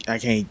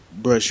can't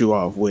brush you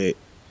off with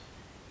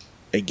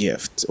a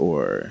gift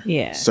or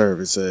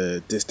service,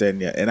 this, that,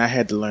 and that. And I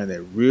had to learn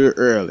that real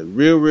early.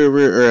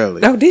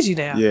 Oh, did you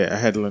now? Yeah, I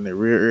had to learn that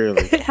real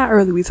early. How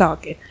early we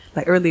talking?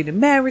 Like early in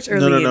marriage,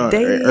 early in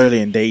dating?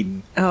 Early in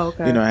dating. Oh,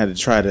 okay. I had to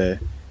try to,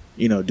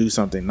 do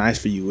something nice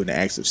for you in the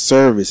acts of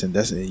service, and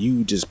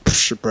you just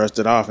brushed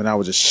it off, and I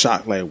was just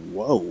shocked, like,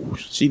 whoa,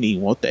 she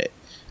didn't want that.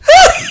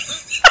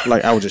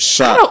 Like, I was just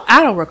shocked.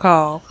 I don't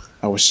recall.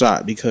 I was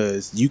shocked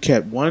because you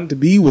kept wanting to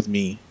be with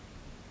me,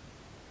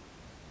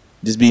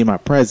 just be in my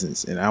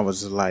presence, and I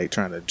was like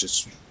trying to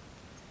just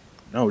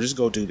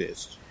go do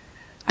this.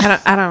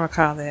 I don't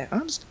recall that.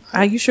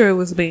 Are you sure it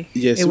was me?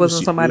 Yes, it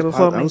wasn't somebody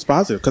before me. I was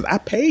positive because I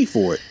paid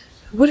for it.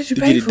 What did you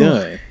to pay get for? It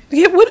done.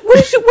 Yeah, what are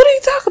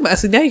you talking about?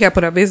 See, now you got to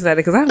put our business out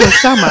there because I don't know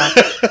what you're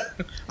talking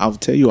about. I'll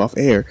tell you off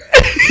air.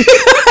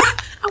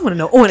 I want to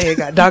know on air,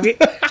 God dog it.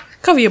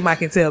 Cover your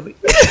mic and tell me.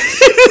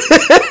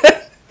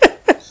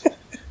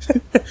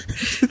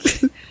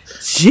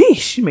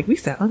 Jeez, you make me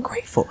sound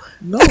ungrateful.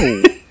 No,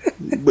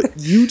 but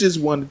you just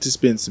wanted to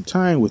spend some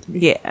time with me.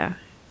 Yeah.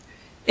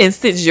 And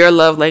since your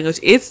love language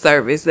is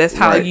service, that's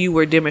how you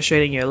were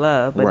demonstrating your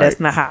love, but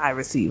that's not how I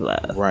receive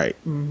love. Right.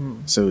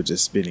 Mm-hmm. So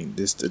just spending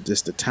just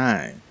the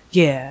time.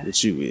 Yeah.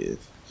 With you is.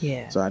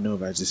 Yeah. So I know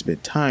if I just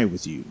spend time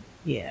with you.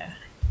 Yeah.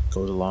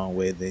 Goes a long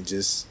way than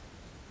just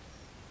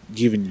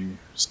giving you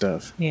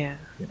stuff. Yeah.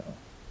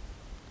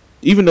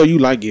 Even though you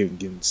like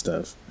giving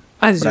stuff.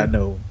 I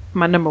know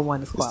my number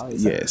one is quality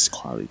time. Yes,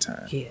 quality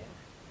time. Yeah.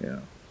 Yeah.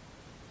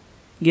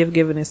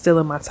 Giving is still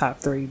in my top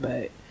 3,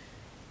 but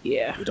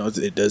yeah.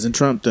 It doesn't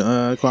trump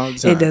the quality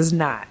time. It does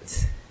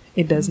not.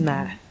 It does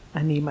not.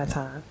 I need my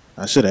time.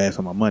 I should have asked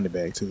for my money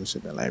back too. I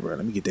should have been like, bro,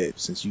 let me get that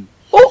since you.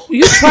 Oh,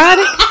 you tried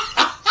it?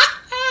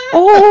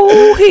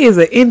 Oh, he is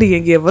an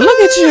Indian giver. Look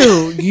at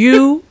you.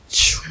 You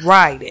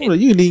tried it. Well,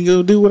 you didn't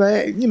go do what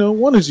I,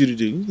 wanted you to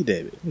do. You get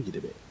that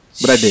bit.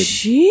 But I didn't.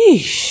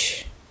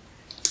 Sheesh.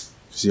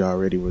 She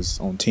already was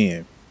on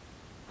 10.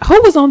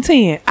 Who was on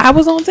 10? I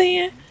was on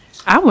 10?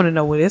 I want to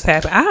know when this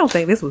happened. I don't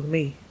think this was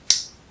me.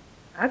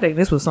 I think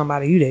this was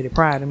somebody you dated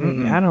prior to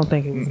me. I don't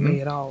think it was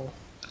me at all.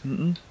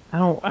 I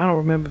don't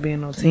remember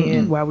being on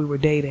 10 while we were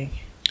dating.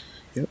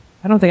 Yep.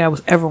 I don't think I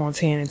was ever on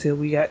 10 until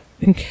we got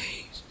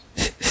engaged.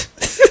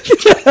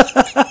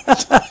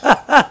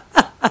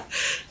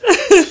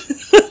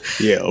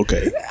 Yeah,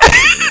 okay.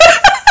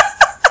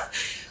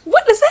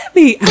 What does that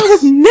mean? I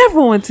was never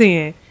on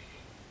 10.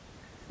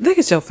 Look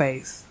at your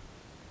face.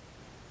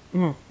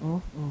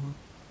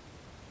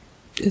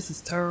 This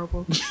is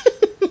terrible.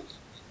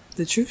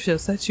 The truth shall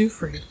set you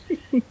free.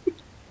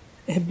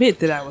 Admit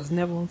that I was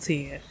never on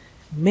 10.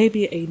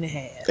 Maybe an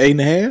 8.5.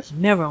 8.5?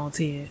 Never on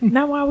 10.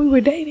 Not while we were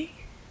dating.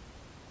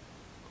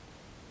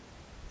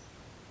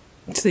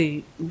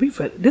 See, this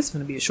is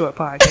going to be a short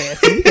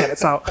podcast. We got to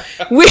talk.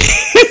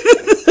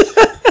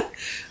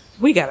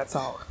 We got to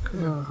talk.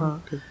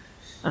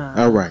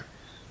 All right.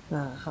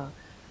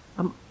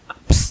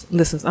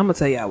 Listen, I'm going to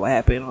tell y'all what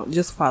happened.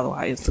 Just follow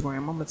our Instagram.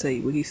 I'm going to tell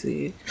you what he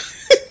said.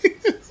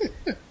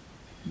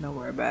 Don't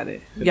worry about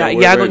it.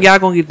 Y'all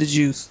going to get the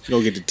juice.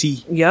 Go get the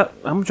tea. Yep,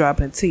 I'm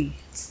dropping tea.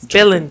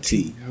 Spilling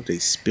tea. I hope they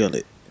spill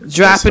it.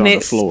 Dropping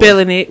it,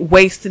 spilling it,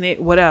 wasting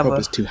it, whatever. I hope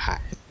it's too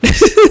hot.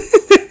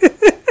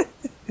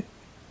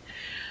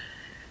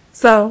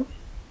 So,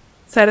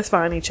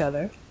 satisfying each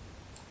other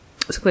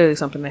is clearly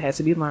something that has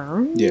to be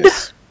learned.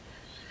 Yes.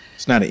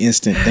 It's not an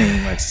instant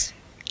thing. Like,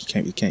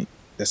 you can't.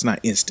 That's not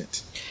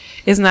instant.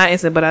 It's not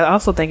instant, but I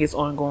also think it's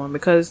ongoing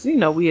because,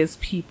 we as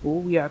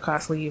people, we are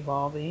constantly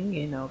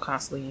evolving,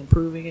 constantly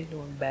improving and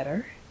doing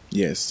better.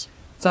 Yes.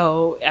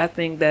 So I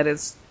think that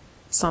is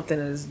something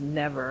that is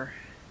never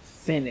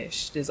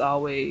finished. It's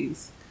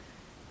always,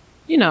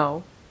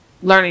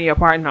 learning your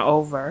partner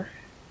over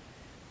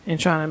and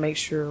trying to make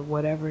sure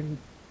whatever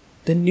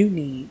the new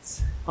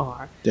needs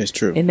are. That's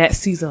true. In that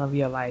season of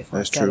your life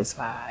are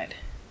satisfied. True.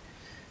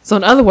 So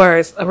in other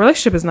words, a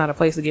relationship is not a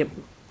place to get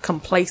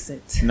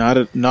complacent. Not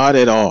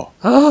at all.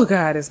 Oh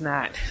God, it's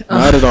not.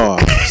 Not at all.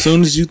 As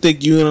soon as you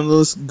think you're in a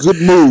little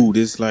good mood,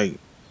 it's like,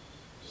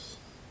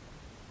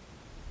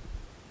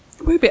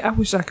 maybe I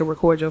wish I could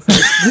record your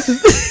face. This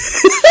is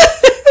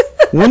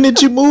when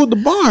did you move the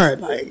bar?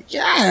 Like,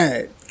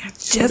 God, I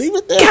just leave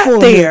it there got for a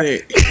there.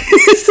 minute.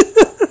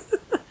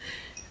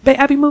 Babe,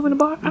 I be moving the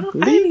bar. I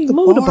didn't even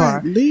move the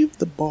bar. Leave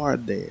the bar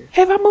there.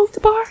 Have I moved the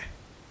bar?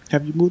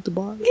 Have you moved the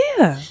bar?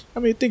 Yeah. I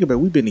mean, think about it.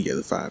 We've been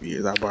together 5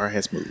 years. Our bar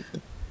has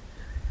moved.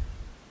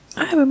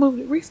 I haven't moved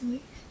it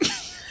recently.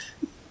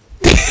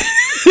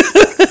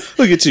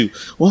 Look at you.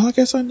 Well, I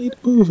guess I need to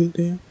move it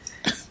then.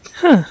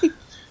 Huh.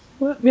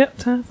 Well, yep,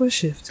 time for a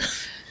shift.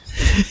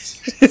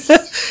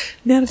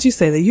 Now that you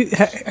say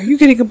that, are you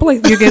getting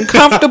complacent? You're getting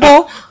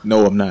comfortable?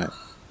 No, I'm not.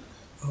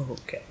 Oh,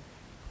 okay.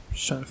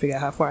 Just trying to figure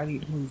out how far I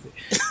need to move it.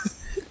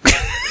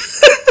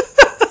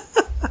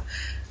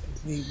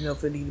 Need to know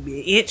if it need to be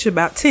an inch,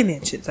 about 10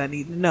 inches. I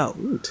need to know.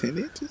 Ooh, 10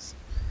 inches?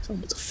 It's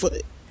almost a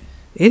foot.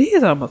 It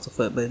is almost a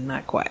foot, but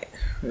not quite.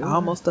 Yeah.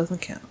 Almost doesn't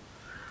count.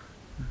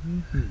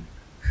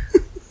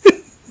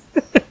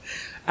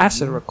 I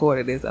should have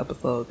recorded this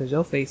episode because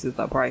your faces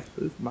are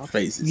priceless. My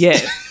faces.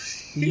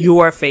 Yes.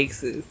 Your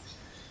faces.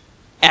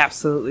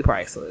 Absolutely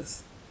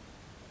priceless.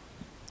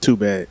 Too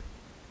bad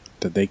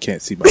that they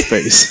can't see my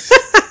face.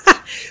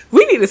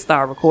 We need to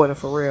start recording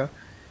for real.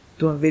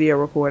 Doing video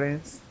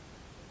recordings.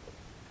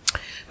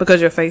 Because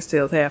your face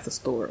tells half the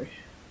story.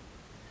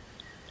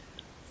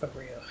 For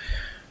real.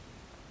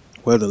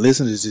 Well, the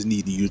listeners just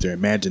need to use their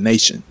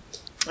imagination.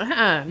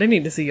 They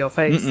need to see your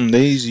face. They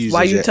need to use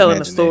while you telling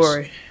the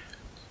story.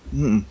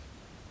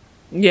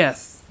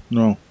 Yes.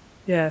 No.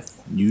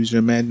 Yes. Use your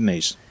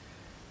imagination.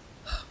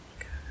 Oh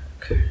my God.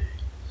 Okay.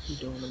 You're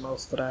doing the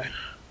most today.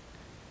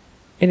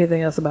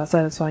 Anything else about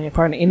satisfying your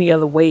partner? Any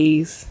other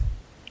ways?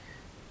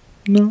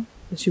 No.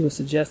 That you would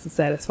suggest to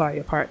satisfy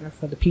your partner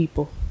for the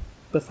people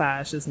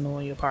besides just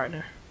knowing your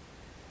partner?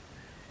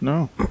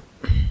 No.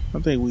 I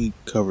think we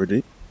covered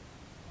it.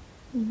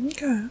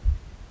 Okay.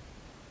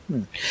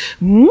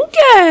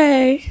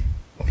 Okay.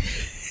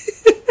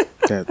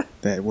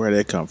 That where'd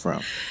that come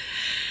from?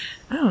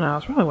 I don't know. I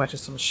was probably watching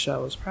some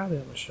shows. Probably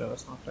on a show or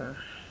something.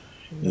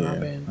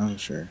 I'm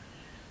sure.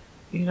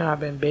 I've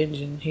been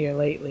binging here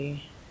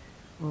lately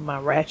with my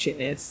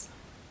ratchetness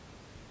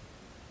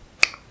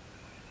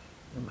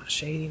and my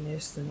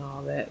shadiness and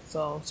all that.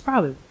 So it's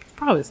probably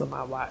something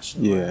I watched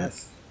in the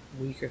last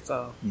week or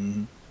so.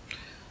 Mm-hmm.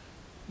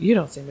 You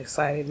don't seem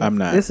excited. I'm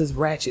not. This is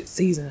ratchet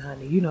season,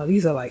 honey.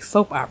 These are like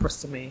soap operas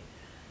to me.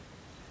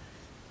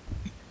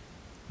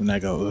 And I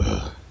go,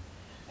 ugh.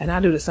 And I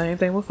do the same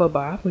thing with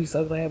football. I'll be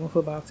so glad when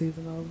football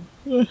season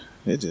over.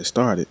 It just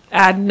started.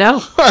 I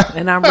know.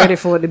 And I'm ready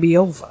for it to be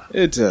over.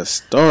 It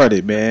just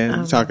started,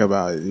 man. Talk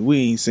about it.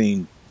 We ain't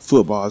seen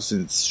football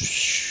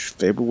since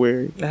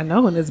February. I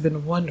know, and it's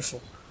been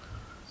wonderful.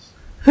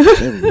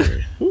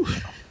 February.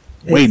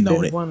 Waiting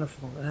on it.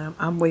 Wonderful. And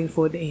I'm waiting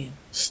for it to end.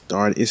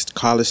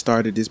 College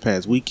started this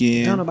past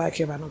weekend. Don't nobody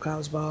care about no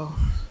college ball.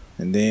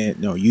 And then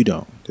no, you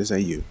don't. This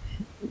ain't you.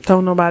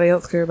 Don't nobody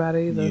else care about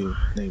it either.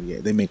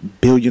 They make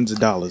billions of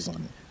dollars on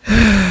it.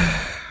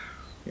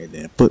 And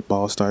then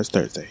football starts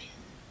Thursday.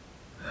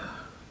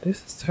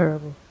 This is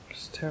terrible.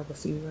 It's a terrible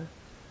season.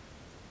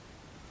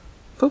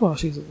 Football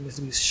season needs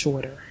to be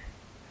shorter.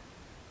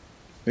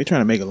 They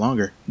trying to make it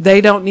longer.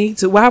 They don't need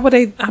to. Why would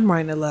they? I'm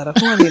writing a letter.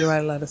 Who I need to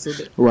write a letter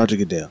to? Roger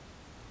Goodell.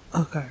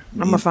 Okay. I'm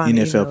going to find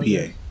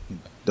NFLPA.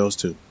 Those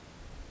two.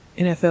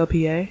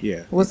 NFLPA?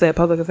 Yeah. What's that?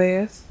 Public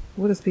Affairs?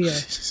 What is PA?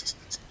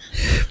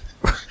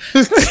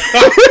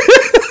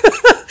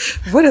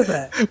 What is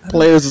that?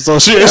 Players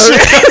Association.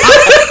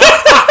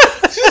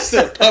 She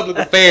said public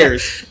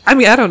affairs. I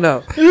mean, I don't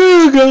know.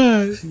 Oh,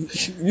 God.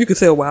 You can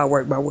tell where I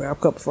work by where I'm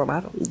coming from.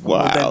 I don't know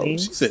what that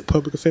means. She said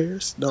public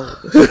affairs? No.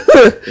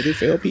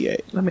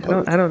 NFLPA. I mean,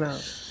 I don't know.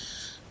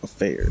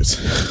 Affairs.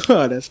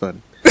 Oh, that's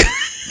funny.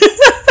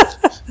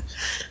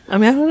 I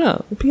mean, I don't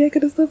know. The PA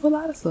could have stood for a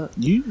lot of stuff.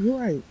 You're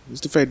right.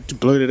 It's the fact that you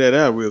blurted that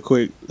out real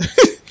quick.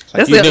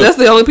 That's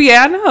the only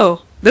PA I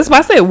know. That's why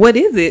I said, what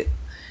is it?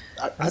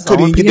 I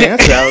couldn't even get the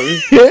answer out.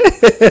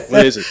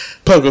 What is it?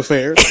 Public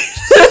affairs.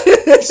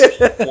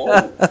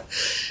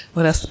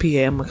 Well, that's the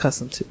PA I'm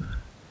accustomed to.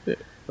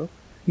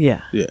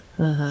 Yeah. Yeah.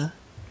 Uh-huh.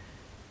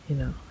 You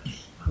know.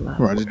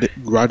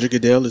 Roger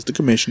Goodell is the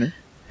commissioner.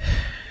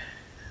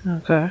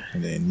 Okay.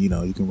 And then, you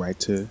can write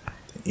to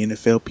the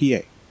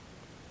NFLPA.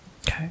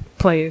 Okay.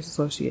 Players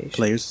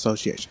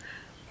Association.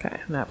 Okay.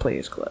 Not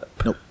Players Club.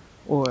 Nope.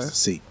 Or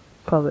C.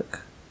 Public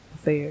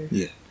Affairs.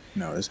 Yeah.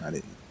 No, that's not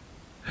it.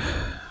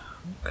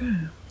 Okay.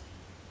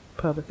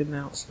 Public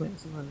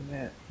announcements. None of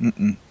that.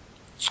 Mm-mm.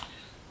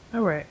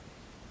 All right.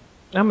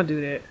 I'm going to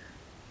do that.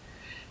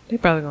 They're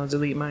probably going to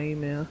delete my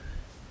email.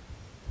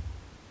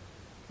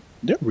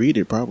 They'll read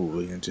it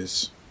probably and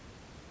just...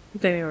 You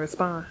think they'll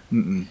respond?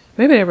 Mm-mm.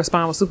 Maybe they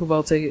respond with Super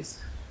Bowl tickets.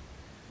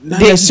 Not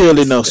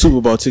necessarily no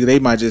Super Bowl ticket. They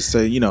might just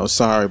say,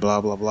 sorry,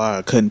 blah, blah, blah.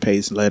 A cut and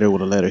paste letter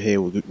with a letterhead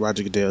with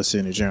Roger Goodell's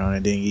signature on it,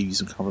 and then give you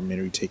some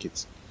complimentary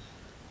tickets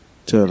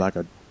to like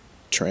a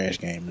trash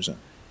game or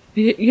something.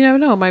 You never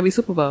know. It might be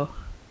Super Bowl.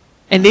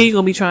 And then you're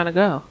going to be trying to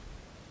go.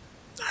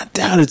 I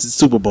doubt it's a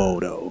Super Bowl,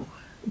 though.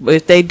 But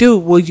if they do,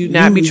 will you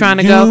not be trying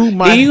to go?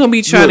 Then you're going to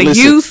be trying to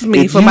use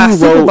me for my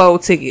Super Bowl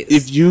tickets.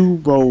 If you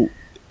wrote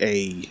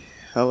a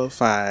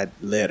hellified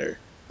letter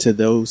to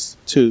those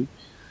two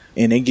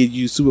and they give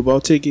you Super Bowl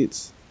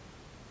tickets,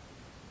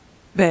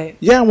 babe,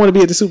 yeah, I want to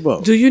be at the Super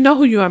Bowl. Do you know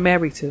who you are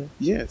married to?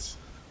 Yes.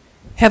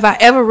 Have I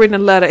ever written a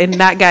letter and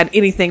not gotten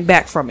anything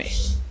back from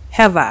it?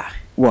 Have I?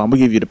 Well, I'm going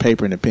to give you the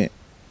paper and the pen.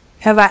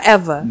 Have I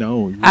ever?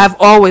 No. I've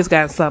always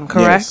gotten something,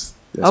 correct?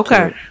 Yes, okay.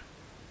 Correct.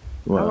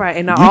 Well, all right,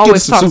 and I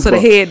always talk to the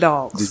head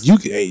dogs. You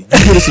get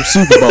us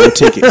some Super Bowl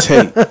tickets,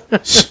 hey.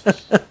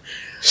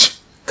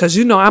 Because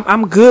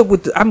I'm good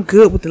with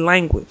the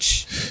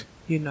language.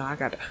 I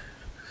gotta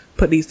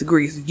put these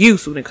degrees to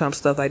use when it comes to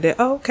stuff like that.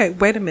 Oh, okay,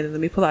 wait a minute, let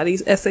me pull out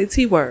these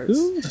SAT words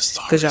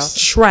because y'all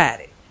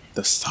tried it.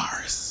 The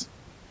SARS.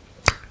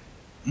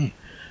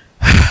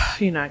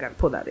 I gotta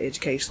pull out the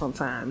education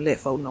sometime. Let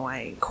folks know I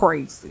ain't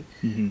crazy.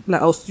 Mm-hmm.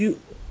 Like,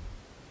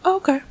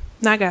 okay,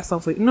 now I got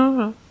something for you.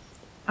 No.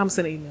 I'm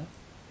sending an email.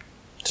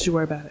 Don't you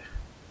worry about it.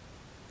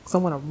 Because I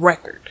want a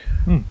record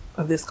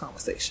of this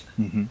conversation.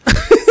 Mm-hmm.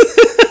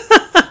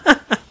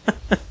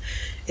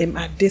 And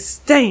my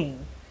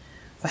disdain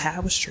for how I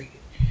was treated.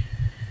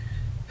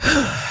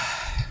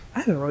 I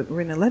haven't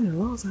written a letter in a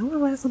long time. When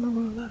was the last time I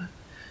wrote a letter?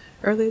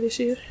 Earlier this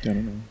year? I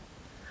don't know.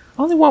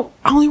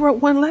 I only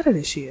wrote one letter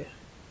this year.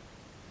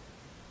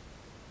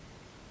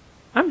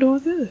 I'm doing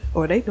good.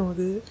 Or they doing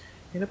good.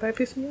 Ain't nobody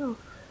pissing me off.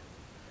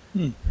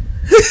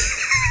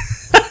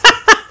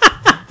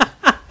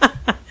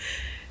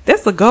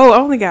 That's the goal. I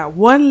only got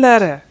one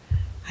letter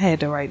I had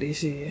to write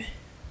this year.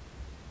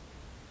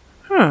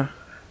 Huh.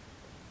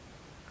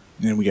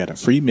 And we got a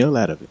free meal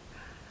out of it.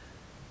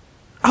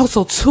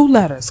 Also, 2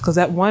 letters. Because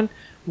that one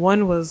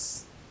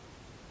was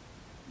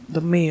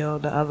the meal.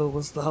 The other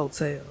was the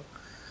hotel.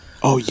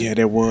 Oh, yeah,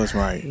 that was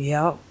right.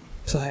 Yep.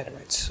 So I had to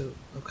write 2.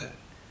 Okay.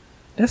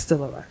 That's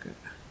still a record.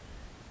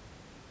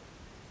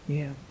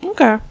 Yeah.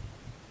 Okay.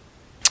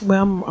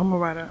 Well, I'm gonna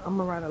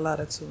write a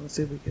letter too and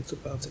see if we get to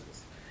about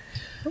this.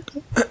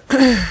 Okay.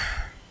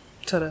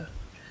 To the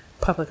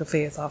Public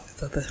Affairs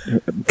Office of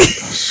the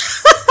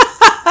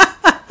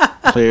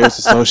Players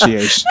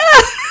Association.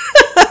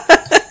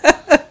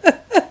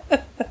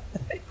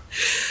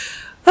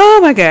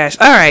 Oh my gosh.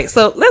 All right.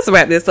 So let's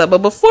wrap this up.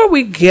 But before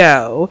we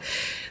go,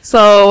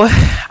 so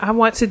I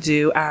want to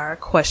do our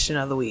question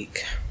of the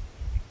week.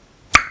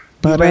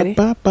 You ready?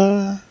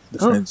 The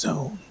friend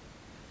zone.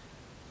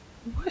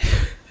 What?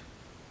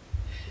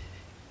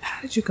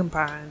 How did you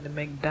combine the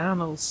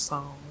McDonald's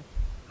song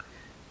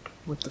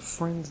with the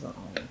friend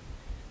zone?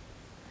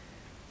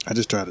 I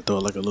just tried to throw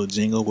like a little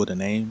jingle with a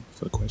name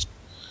for the question.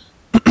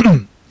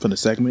 For the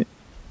segment.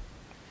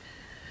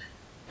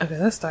 Okay,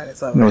 let's start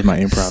this over. That was my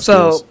improv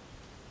skills.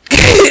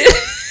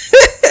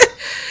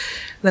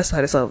 Let's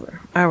start this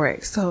over. All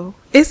right, so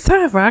it's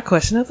time for our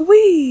question of the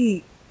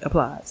week.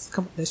 Applause.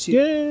 Come on, that's you.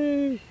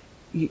 Yay!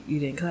 You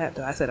didn't clap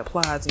though. I said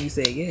applause and you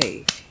said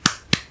yay.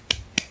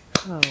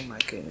 Oh my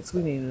goodness,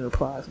 we need an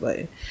applause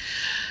button.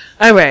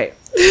 All right.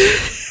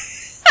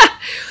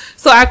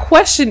 So our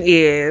question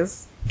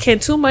is: can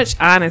too much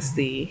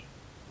honesty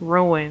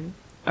ruin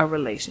a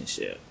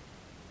relationship?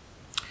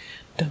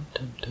 Dum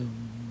dum dum.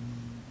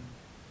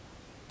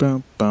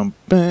 Bum bum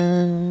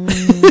bum.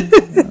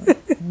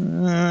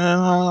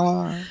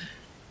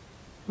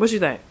 What you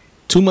think?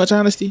 Too much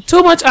honesty?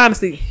 Too much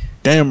honesty.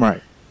 Damn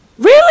right.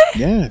 Really?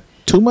 Yeah.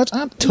 Too much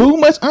honesty.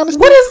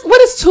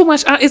 What is too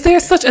much? Is there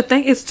such a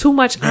thing as too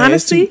much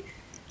honesty?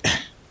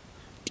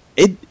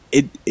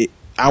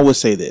 I would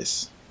say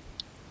this.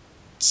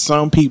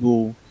 Some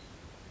people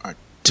are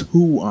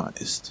too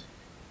honest.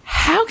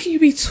 How can you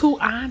be too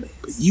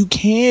honest? You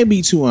can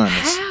be too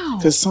honest. How?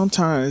 Because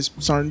sometimes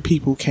certain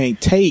people can't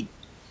take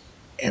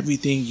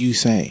everything you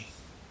say.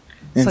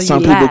 And So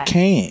some you people lie.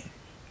 can.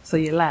 So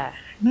you lie.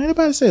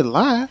 Nobody said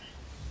lie.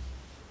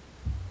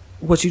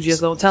 What, you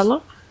just don't tell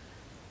them?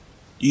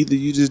 Either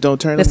you just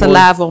don't turn It's a them on.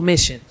 live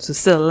omission. So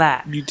still a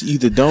lie. You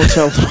either don't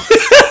tell them.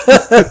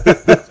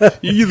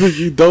 Either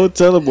you don't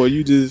tell them or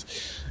you just,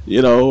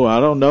 I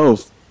don't know.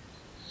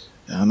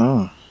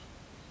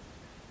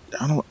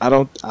 I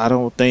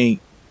don't think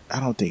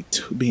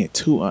being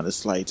too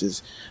honest, like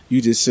just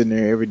you just sitting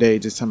there every day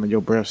just telling me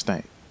your breath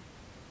stink,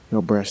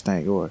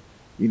 or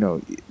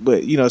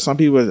but some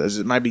people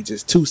might be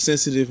just too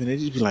sensitive and they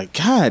just be like,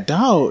 God,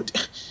 dog,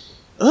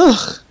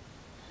 ugh,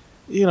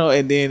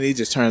 and then it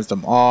just turns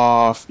them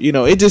off.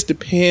 It just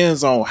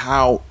depends on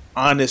how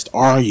honest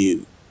are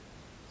you.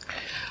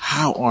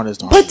 How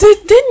honest are you? But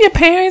didn't your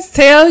parents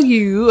tell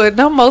you, or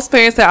no, most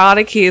parents tell all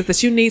their kids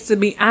that you need to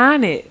be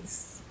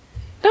honest?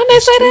 Don't they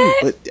say that?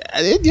 But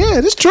yeah,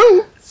 it's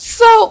true.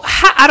 So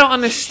I don't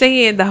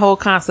understand the whole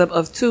concept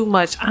of too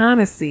much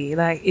honesty.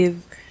 Like, if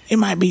it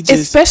might be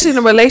just, especially in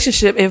a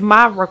relationship, if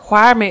my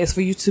requirement is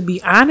for you to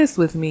be honest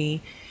with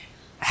me,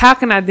 how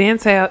can I then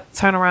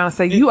turn around and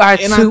say you are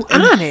too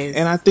honest?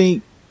 And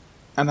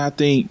I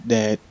think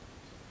that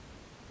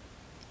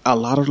a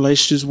lot of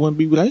relationships wouldn't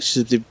be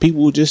relationships if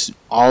people were just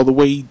all the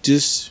way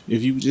if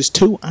you were just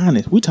too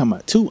honest. We talking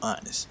about too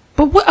honest.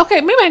 But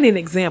maybe I need an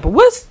example.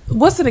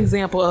 What's an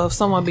example of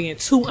someone being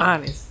too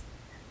honest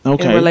in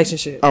a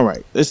relationship? All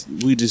right,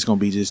 we just gonna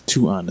be just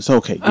too honest.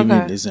 Okay, give me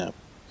an example.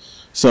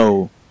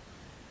 So,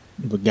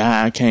 if a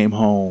guy came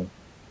home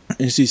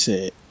and she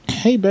said,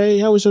 "Hey, babe,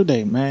 how was your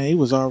day, man? It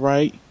was all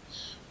right.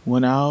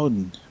 Went out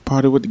and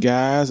partied with the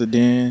guys, and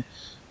then,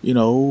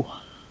 a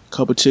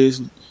couple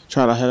chicks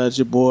tried to holler at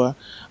your boy.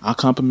 I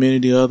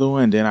complimented the other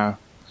one, and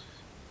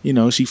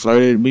then she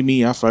flirted with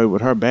me. I flirted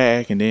with her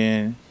back, and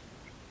then."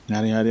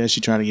 Yada,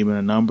 she tried to give me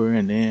a number,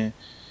 and then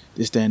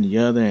this, that, and the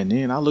other. And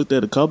then I looked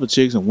at a couple of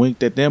chicks and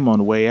winked at them on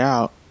the way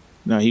out.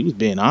 He was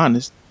being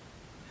honest.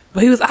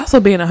 But he was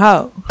also being a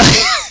hoe.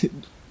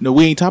 No,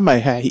 we ain't talking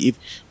about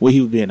whether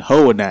he was being a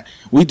hoe or not.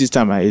 We just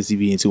talking about is he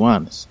being too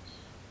honest.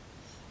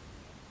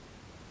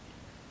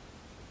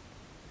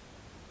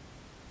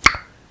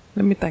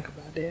 Let me think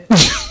about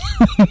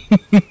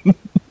that.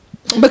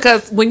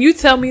 Because when you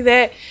tell me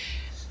that,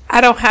 I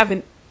don't have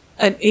an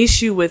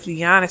issue with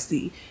the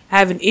honesty. I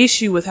have an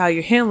issue with how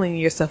you're handling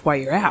yourself while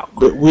you're out.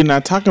 But we're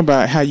not talking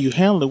about how you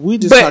handle it. We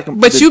just talking.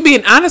 But you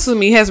being honest with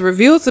me has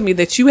revealed to me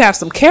that you have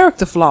some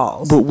character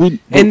flaws.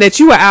 And that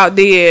you are out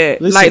there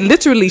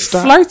literally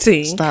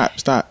flirting.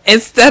 Stop.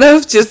 Instead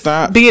of just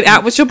being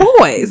out with your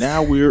boys.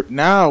 Now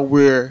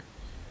we're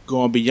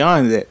going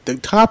beyond that. The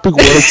topic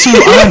was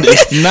too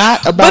honest,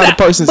 not about a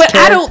person's character.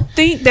 But I don't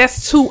think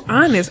that's too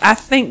honest. I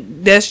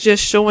think that's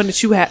just showing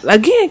that you have,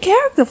 again,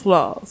 character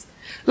flaws.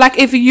 Like,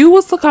 if you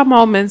was to come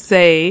home and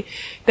say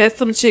that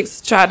some chicks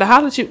tried to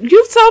holler at you,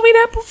 you've told me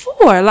that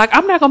before. Like,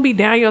 I'm not going to be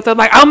down your throat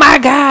like, oh my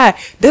God.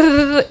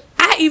 Da-da-da-da.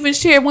 I even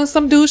shared when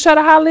some dudes try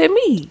to holler at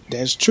me.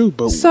 That's true,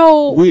 but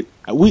so we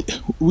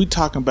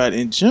talking about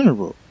in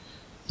general.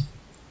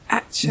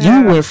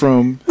 You went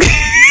from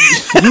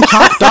you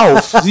hopped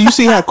off. You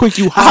see how quick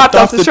you hopped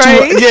off the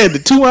train?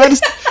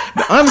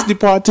 The honesty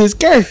part to his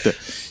character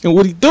and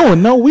what he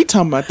doing. No, we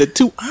talking about the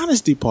too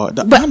honesty part.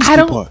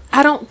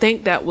 I don't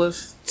think that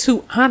was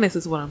too honest.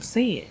 Is what I'm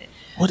saying.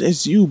 Well,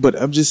 that's you,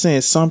 but I'm just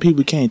saying some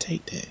people can't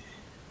take that.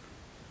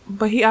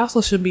 But he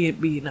also shouldn't be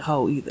being a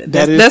hoe either.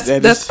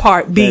 That's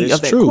part B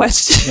of that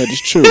question. That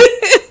is true.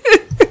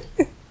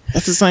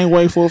 That's the same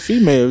way for a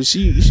female.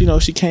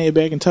 She came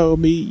back and told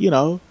me,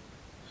 or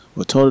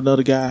told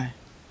another guy.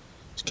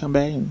 She come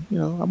back and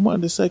I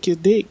wanted to suck his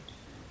dick.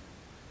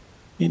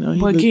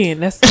 But again,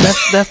 that's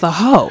a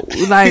hoe.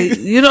 Like,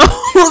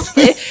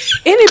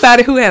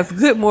 anybody who has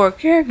good moral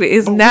character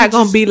is not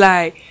gonna be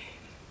like.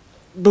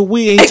 But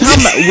we ain't talking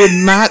about.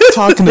 We're not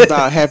talking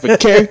about having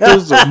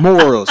characters or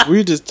morals.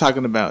 We're just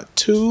talking about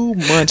too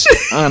much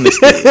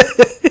honesty.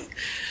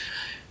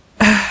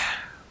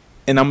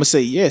 And I'm gonna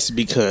say yes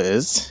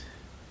because,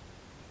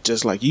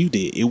 just like you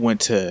did, it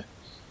went to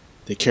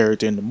the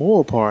character and the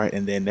moral part,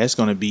 and then that's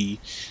gonna be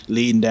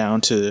leading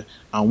down to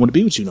I don't want to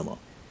be with you no more.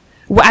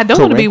 Well, I don't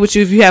want to be with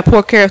you if you have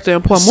poor character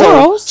and poor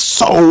morals.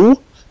 So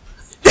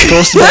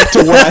goes back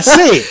to what I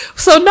said.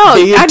 So no,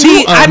 I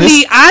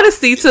need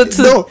honesty to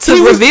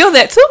reveal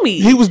that to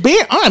me. He was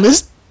being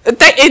honest. And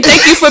thank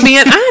you for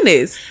being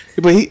honest.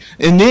 But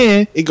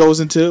then it goes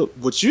into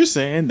what you're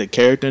saying, the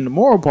character and the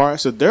moral part.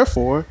 So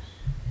therefore,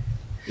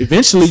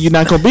 eventually you're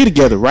not going to be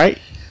together, right?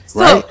 So,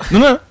 right?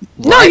 No,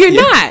 you're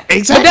not.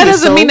 Exactly. But that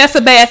doesn't mean that's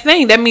a bad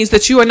thing. That means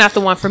that you are not the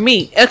one for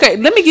me. Okay,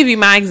 let me give you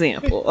my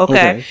example.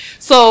 Okay.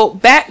 So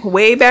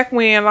way back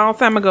when, a long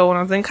time ago when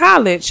I was in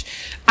college,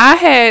 I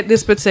had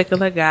this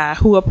particular guy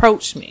who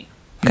approached me.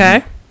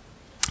 Okay.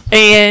 Mm-hmm.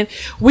 And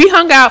we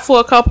hung out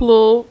for a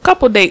couple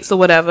dates or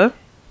whatever.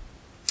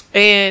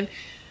 And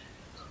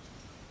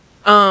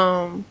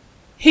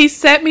he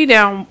sat me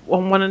down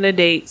on one of the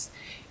dates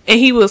and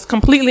he was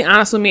completely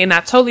honest with me, and I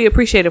totally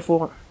appreciated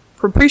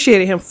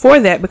him for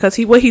that, because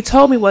what he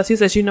told me was, he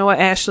says, you know what,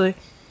 Ashley,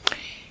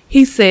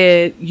 he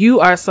said,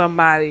 you are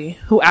somebody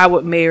who I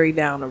would marry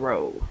down the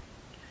road.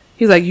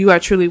 He's like, you are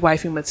truly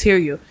wifey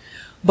material,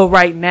 but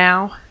right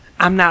now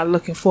I'm not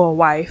looking for a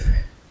wife.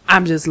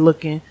 I'm just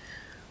looking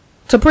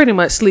to pretty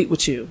much sleep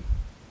with you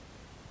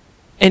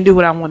and do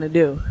what I want to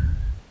do.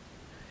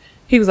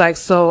 He was like,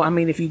 so I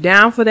mean, if you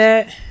down for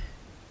that,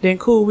 then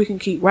cool, we can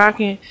keep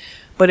rocking.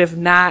 But if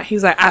not,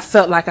 he's like, I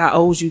felt like I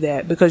owed you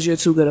that because you're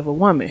too good of a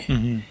woman.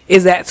 Mm-hmm.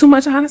 Is that too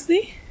much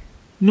honesty?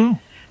 No.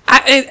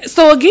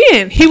 So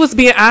again, he was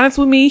being honest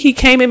with me. He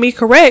came at me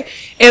correct.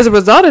 As a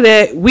result of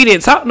that, we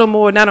didn't talk no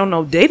more, not on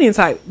no dating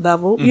type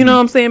level. Mm-hmm. You know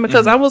what I'm saying?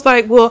 Because I was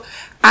like, well,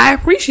 I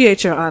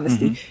appreciate your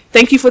honesty. Mm-hmm.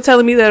 Thank you for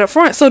telling me that up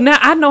front. So now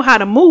I know how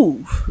to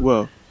move.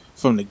 Well,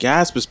 from the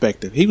guy's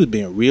perspective, he was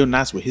being real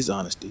nice with his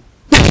honesty.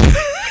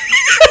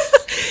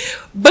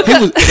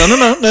 Because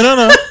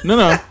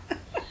No.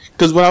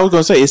 Because what I was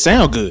gonna say, it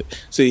sound good.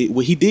 See,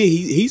 what he did,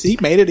 he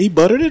made it. He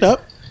buttered it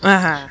up.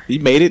 He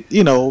made it,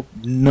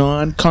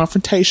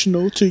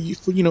 non-confrontational to you,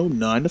 for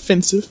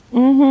non-offensive.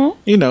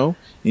 Mm-hmm.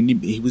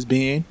 And he was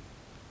being,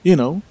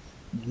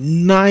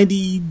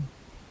 90%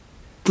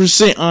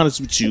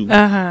 honest with you.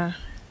 To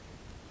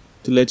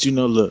let you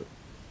know, look,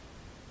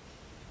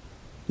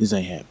 this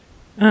ain't happening.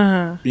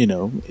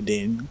 And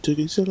then took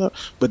it up.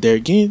 But there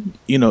again,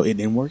 it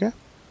didn't work out.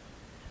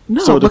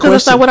 No, so because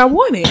that's not what I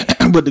wanted.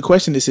 But the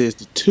question is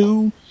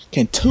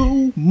can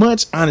too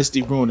much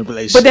honesty ruin a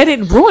relationship? But that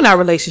didn't ruin our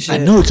relationship. I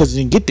know, because it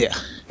didn't get there.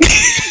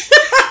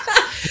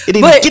 It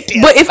didn't get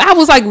there. But if I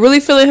was like really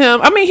feeling him,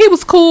 I mean, he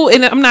was cool,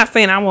 and I'm not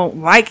saying I won't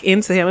like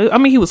into him. I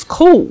mean, he was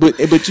cool. But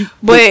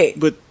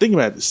think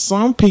about it.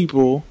 Some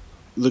people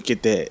look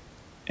at that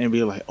and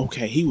be like,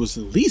 okay, he was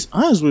at least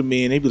honest with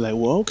me, and they be like,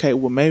 well, okay,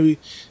 well maybe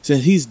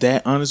since he's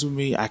that honest with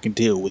me, I can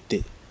deal with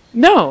it.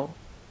 No,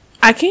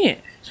 I can't.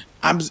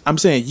 I'm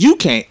saying you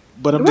can't,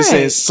 but I'm just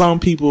saying some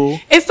people,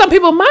 and some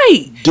people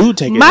might do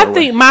take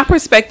it. My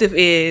perspective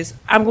is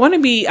I want to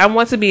be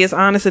as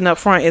honest and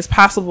upfront as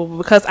possible,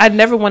 because I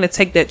never want to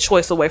take that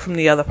choice away from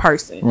the other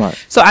person.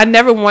 Right. So I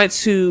never want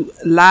to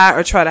lie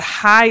or try to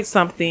hide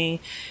something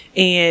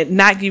and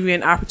not give you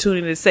an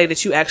opportunity to say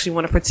that you actually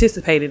want to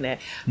participate in that.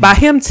 Mm-hmm. By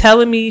him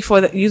telling me,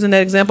 using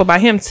that example, by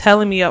him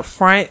telling me up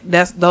front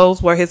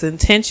those were his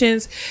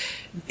intentions,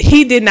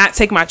 he did not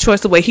take my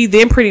choice away. He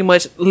then pretty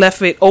much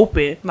left it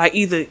open. Like,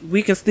 either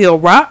we can still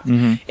rock,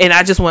 and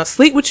I just want to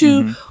sleep with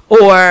you,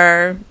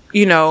 or,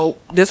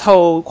 this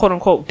whole quote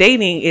unquote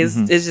dating is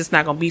just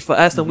not going to be for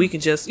us, and we can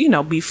just,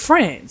 be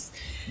friends.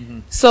 Mm-hmm.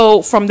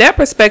 So from that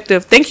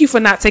perspective, thank you for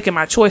not taking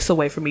my choice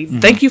away from me. Mm-hmm.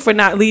 Thank you for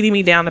not leading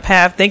me down the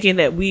path thinking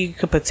that we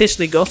could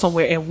potentially go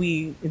somewhere and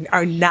we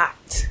are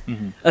not,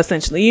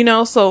 essentially,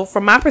 So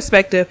from my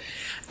perspective,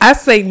 I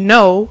say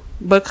no,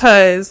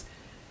 because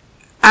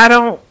I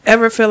don't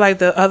ever feel like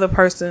the other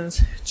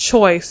person's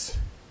choice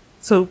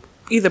to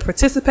either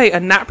participate or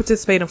not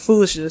participate in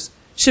foolishness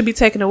should be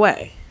taken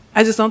away.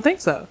 I just don't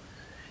think so.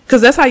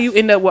 Because that's how you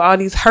end up with all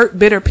these hurt,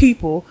 bitter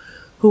people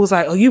who was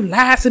like, oh, you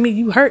lied to me,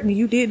 you hurt me,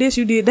 you did this,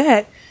 you did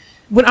that.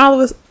 When all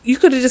of us, you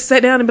could have just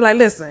sat down and be like,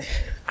 listen,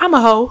 I'm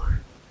a hoe.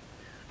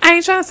 I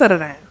ain't trying to settle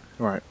down.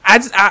 Right.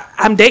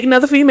 I'm dating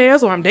other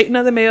females, or I'm dating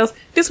other males.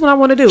 This is what I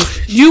want to do.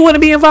 You want to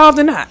be involved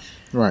or not?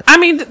 Right. I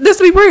mean, this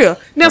to be real.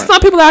 Now,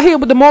 some people out here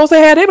with the morals they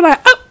have, they be like,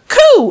 oh,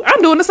 cool,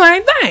 I'm doing the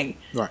same thing.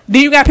 Right.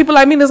 Then you got people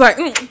like me that's like,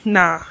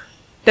 nah,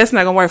 that's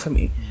not going to work for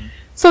me. Mm-hmm.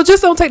 So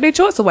just don't take their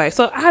choice away.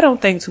 So I don't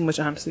think too much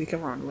honesty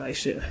can ruin a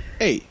relationship.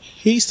 Hey,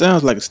 he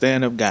sounds like a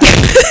stand-up guy.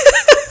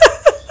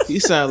 He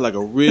sounds like a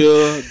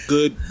real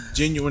good,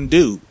 genuine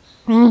dude.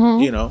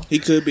 Mm-hmm. He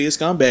could be a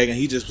scumbag, and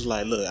he just was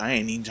like, look, I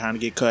ain't even trying to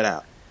get cut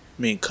out.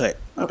 I mean, cut.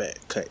 My bad.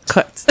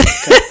 Cut.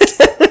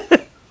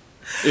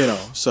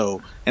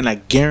 So, and I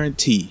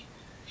guarantee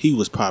he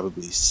was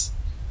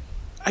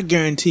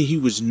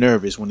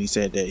nervous when he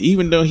said that.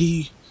 Even though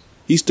he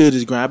stood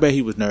his ground, I bet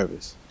he was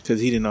nervous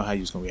because he didn't know how he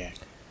was going to react.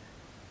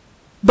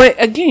 But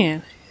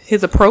again,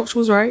 his approach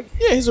was right.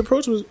 Yeah, his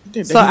approach was.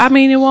 So, I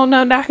mean, it won't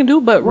nothing I can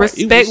do but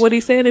respect what he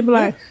said and be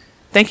like,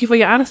 thank you for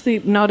your honesty.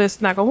 No,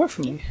 that's not going to work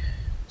for me.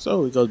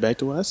 So it goes back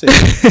to what I said.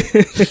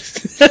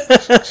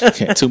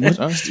 Can't too much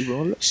honesty for a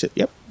relationship.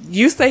 Yep.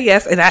 You say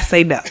yes, and I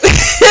say no.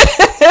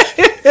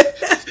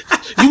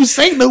 You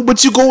say no,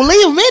 but you gonna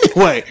leave him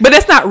anyway. But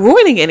that's not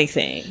ruining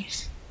anything.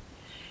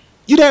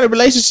 You had a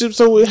relationship,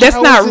 so that's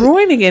not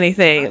ruining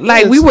anything.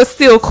 Like, we were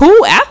still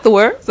cool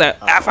afterwards.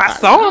 If I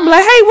saw him,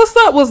 like, hey, what's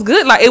up? What's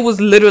good? Like, it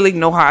was literally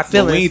no hard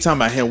feelings. Well, we ain't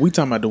talking about him. We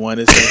talking about the one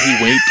that said he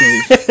waited.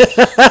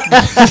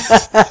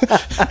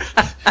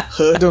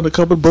 Hugged on a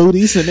couple of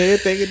booties and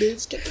everything.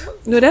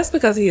 No, that's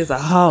because he is a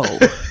hoe.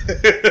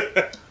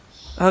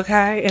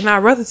 Okay? And I'd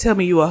rather tell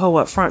me you a hoe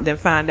up front than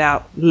find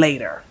out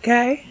later.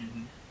 Okay?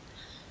 Mm-hmm.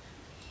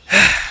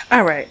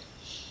 All right.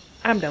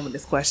 I'm done with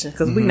this question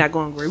because we're not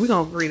going to agree. We're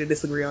going to agree to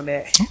disagree on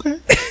that. Okay.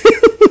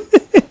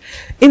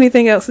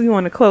 Anything else you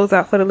want to close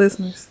out for the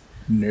listeners?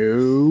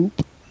 Nope.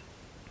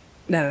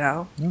 Not at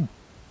all? No.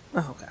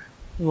 Oh, okay.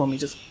 You want me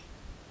to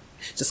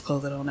just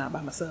close it on out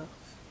by myself?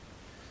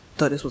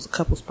 Thought this was a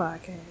couples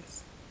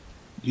podcast.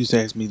 You just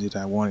asked me that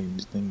I wanted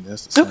anything.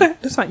 That's the same. Okay.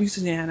 That's fine. You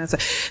sit down and say,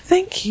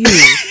 thank you.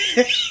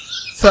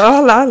 For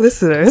all our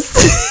listeners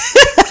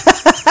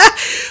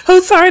who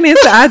turn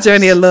into our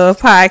Journey of Love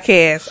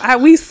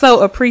podcast. We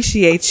so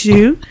appreciate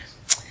you.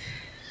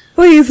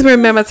 Please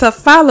remember to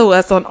follow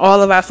us on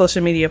all of our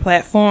social media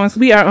platforms.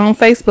 We are on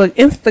Facebook,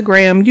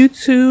 Instagram,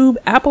 YouTube,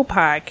 Apple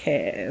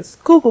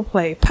Podcasts, Google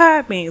Play,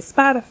 Podbean,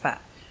 Spotify.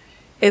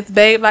 It's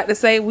Babe like to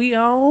say we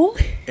own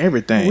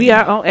everything. We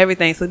are on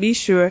everything. So be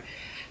sure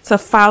to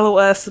follow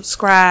us,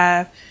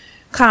 subscribe,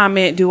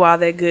 comment, do all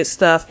that good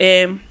stuff.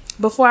 And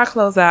before I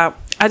close out,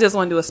 I just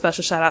want to do a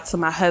special shout out to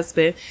my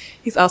husband.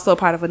 He's also a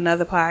part of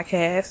another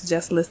podcast,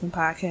 Just Listen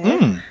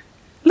Podcast.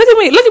 Look at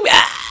me.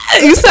 Ah,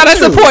 you saw that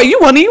support. You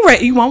weren't even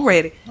ready. You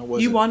weren't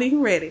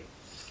even ready.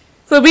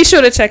 So be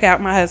sure to check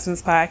out my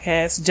husband's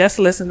podcast, Just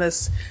Listen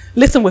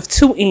with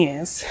 2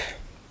 N's.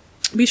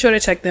 Be sure to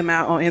check them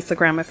out on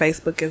Instagram and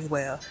Facebook as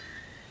well.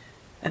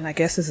 And I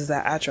guess this is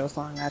our outro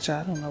song. I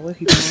don't know what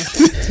he's doing.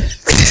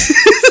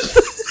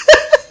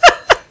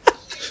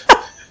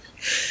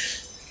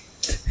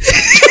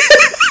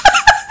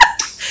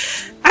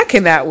 I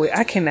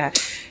cannot.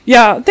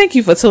 Y'all, thank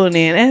you for tuning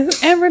in.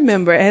 And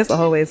remember, as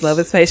always, love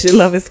is patient,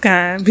 love is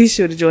kind. Be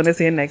sure to join us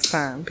here next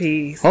time.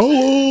 Peace.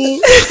 Oh.